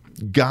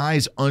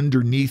guys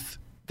underneath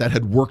that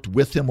had worked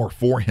with him or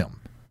for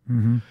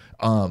him,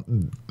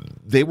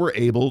 they were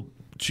able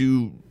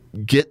to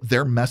get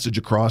their message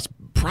across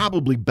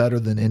probably better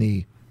than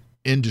any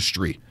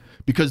industry,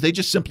 because they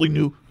just simply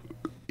knew,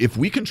 if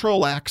we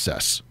control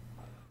access,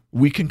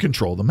 we can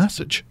control the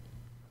message.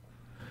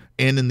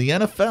 And in the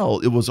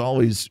NFL, it was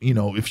always,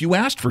 if you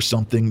asked for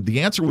something,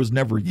 the answer was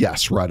never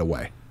yes right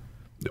away.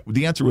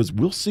 The answer was,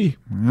 we'll see.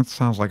 That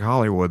sounds like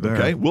Hollywood there.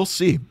 Okay, we'll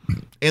see.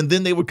 And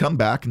then they would come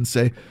back and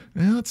say,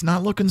 well, it's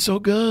not looking so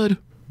good.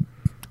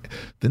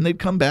 Then they'd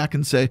come back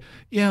and say,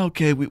 yeah,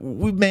 okay,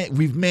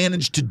 we've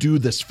managed to do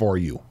this for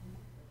you.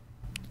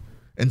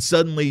 And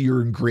suddenly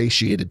you're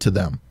ingratiated to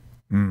them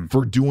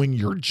for doing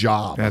your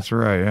job. That's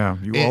right, yeah.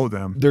 You owe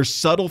them. There's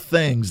subtle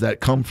things that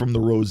come from the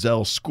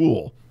Rozelle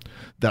school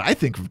that I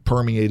think have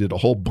permeated a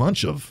whole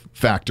bunch of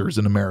factors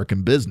in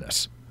American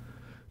business.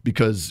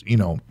 Because,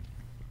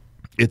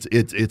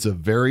 it's a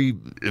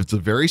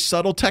very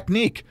subtle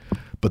technique,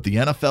 but the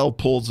NFL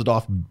pulls it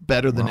off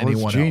better than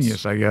anyone else. It's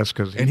genius, I guess,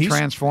 because he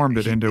transformed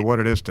it into what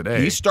it is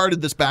today. He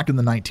started this back in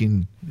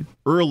the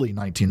early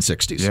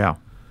 1960s. Yeah.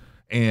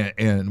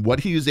 And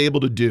what he was able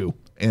to do,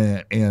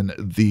 and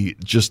the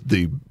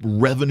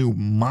revenue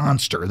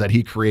monster that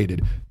he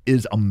created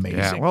is amazing.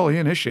 Yeah, well, he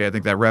initiated, I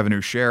think, that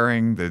revenue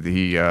sharing, with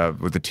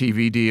the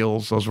TV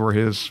deals. Those were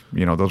his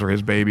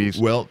babies.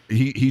 Well,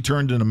 he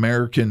turned an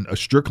American,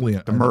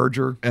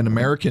 merger, an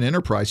American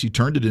enterprise. He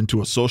turned it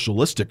into a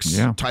socialistic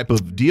type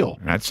of deal.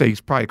 And I'd say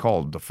he's probably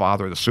called the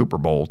father of the Super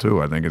Bowl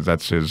too. I think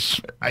that's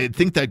his. I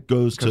think that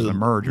goes to the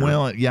merger.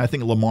 Well, yeah, I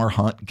think Lamar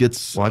Hunt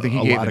gets I think he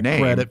a gave lot the of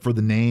name. credit for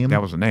the name.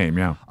 That was the name,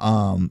 yeah.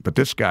 But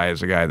this guy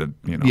is a guy that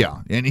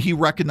Yeah, and he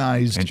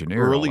recognized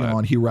early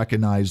on. He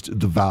recognized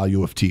the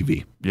value of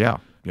TV. Yeah.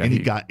 Yeah, and he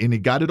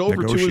got it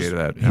over to his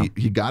that, yeah.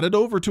 he got it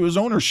over to his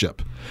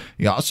ownership.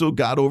 He also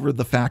got over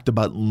the fact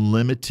about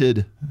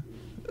limited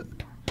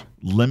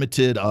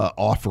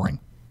offering.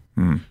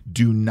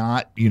 Do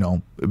not,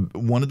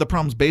 one of the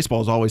problems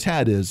baseball's always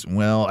had is,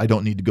 well, I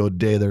don't need to go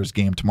today, there's a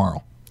game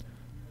tomorrow.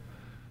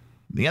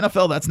 The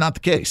NFL, that's not the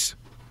case.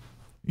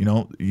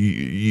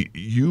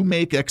 You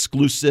make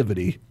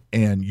exclusivity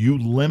and you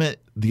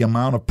limit the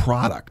amount of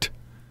product,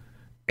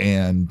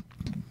 and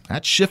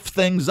that shifts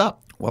things up.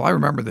 Well, I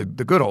remember the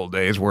good old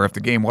days where if the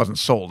game wasn't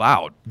sold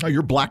out, oh,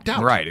 you're blacked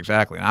out. Right,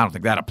 exactly. And I don't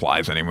think that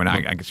applies anymore.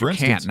 I guess you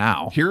can't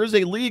now. Here is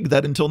a league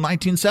that until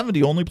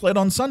 1970 only played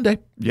on Sunday.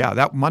 Yeah,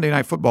 that Monday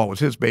Night Football was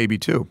his baby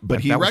too.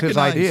 But that was his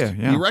idea.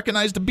 Yeah. He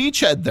recognized a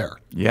beachhead there.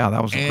 Yeah,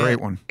 that was a great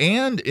one.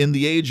 And in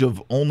the age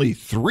of only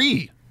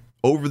 3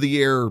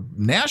 over-the-air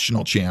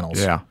national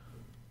channels,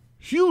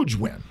 huge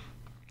win.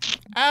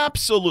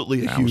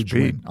 Absolutely a huge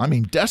win. I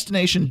mean,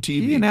 destination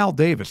TV. He and Al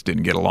Davis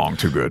didn't get along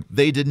too good.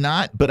 They did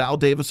not, but Al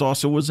Davis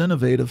also was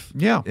innovative.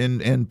 Yeah,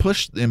 and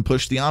pushed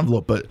the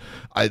envelope. But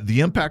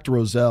the impact of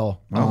Rozelle.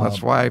 Well, that's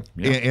why.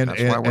 Yeah,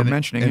 that's why we're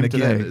mentioning him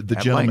again, today. The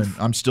gentleman,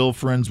 length. I'm still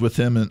friends with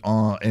him,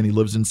 and he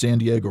lives in San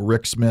Diego.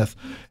 Rick Smith,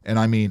 and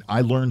I mean, I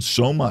learned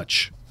so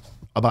much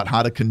about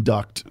how to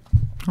conduct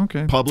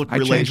public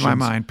relations. I changed my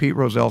mind. Pete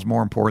Rozelle's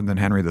more important than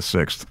Henry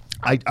VI.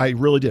 I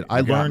really did.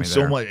 I learned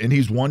so much, and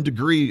he's 1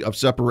 degree of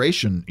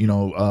separation,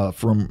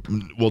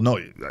 from. Well, no,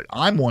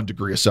 I'm 1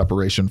 degree of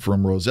separation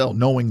from Rozelle,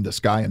 knowing this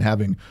guy and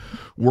having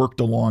worked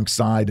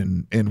alongside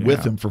and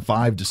with him for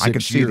 5 to 6 years. I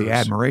could see the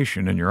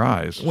admiration in your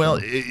eyes. Well,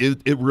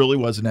 it really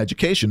was an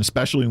education,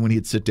 especially when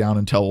he'd sit down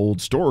and tell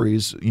old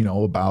stories,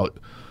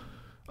 about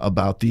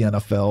the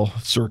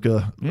NFL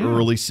circa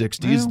early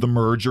 60s, the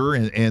merger,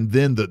 and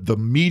then the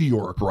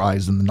meteoric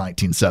rise in the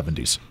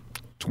 1970s.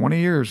 20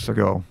 years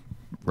ago.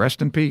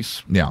 Rest in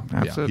peace. Yeah,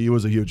 That's it. He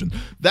was a huge one.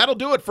 That'll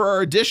do it for our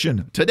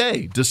edition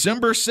today,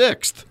 December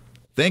 6th.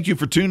 Thank you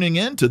for tuning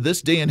in to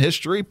This Day in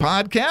History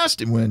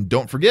podcast. And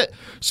don't forget,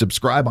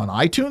 subscribe on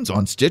iTunes,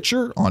 on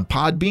Stitcher, on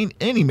Podbean,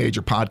 any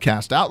major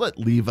podcast outlet.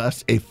 Leave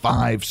us a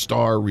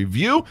 5-star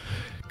review.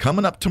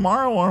 Coming up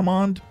tomorrow,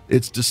 Armand,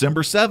 it's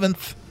December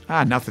 7th.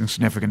 Nothing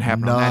significant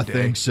happened on that day.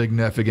 Nothing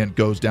significant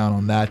goes down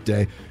on that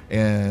day.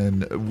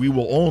 And we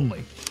will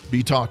only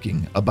be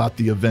talking about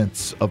the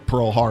events of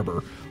Pearl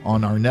Harbor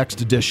on our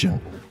next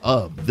edition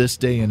of This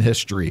Day in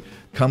History,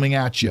 coming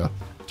at you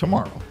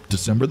tomorrow,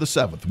 December the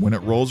 7th, when it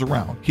rolls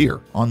around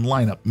here on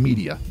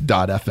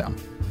lineupmedia.fm.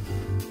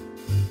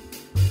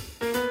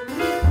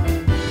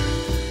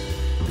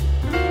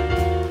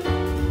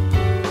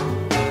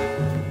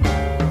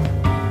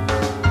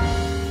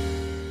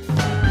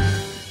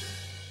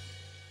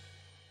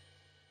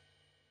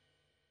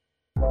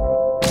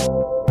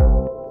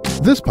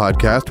 This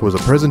podcast was a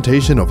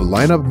presentation of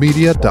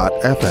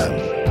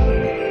lineupmedia.fm.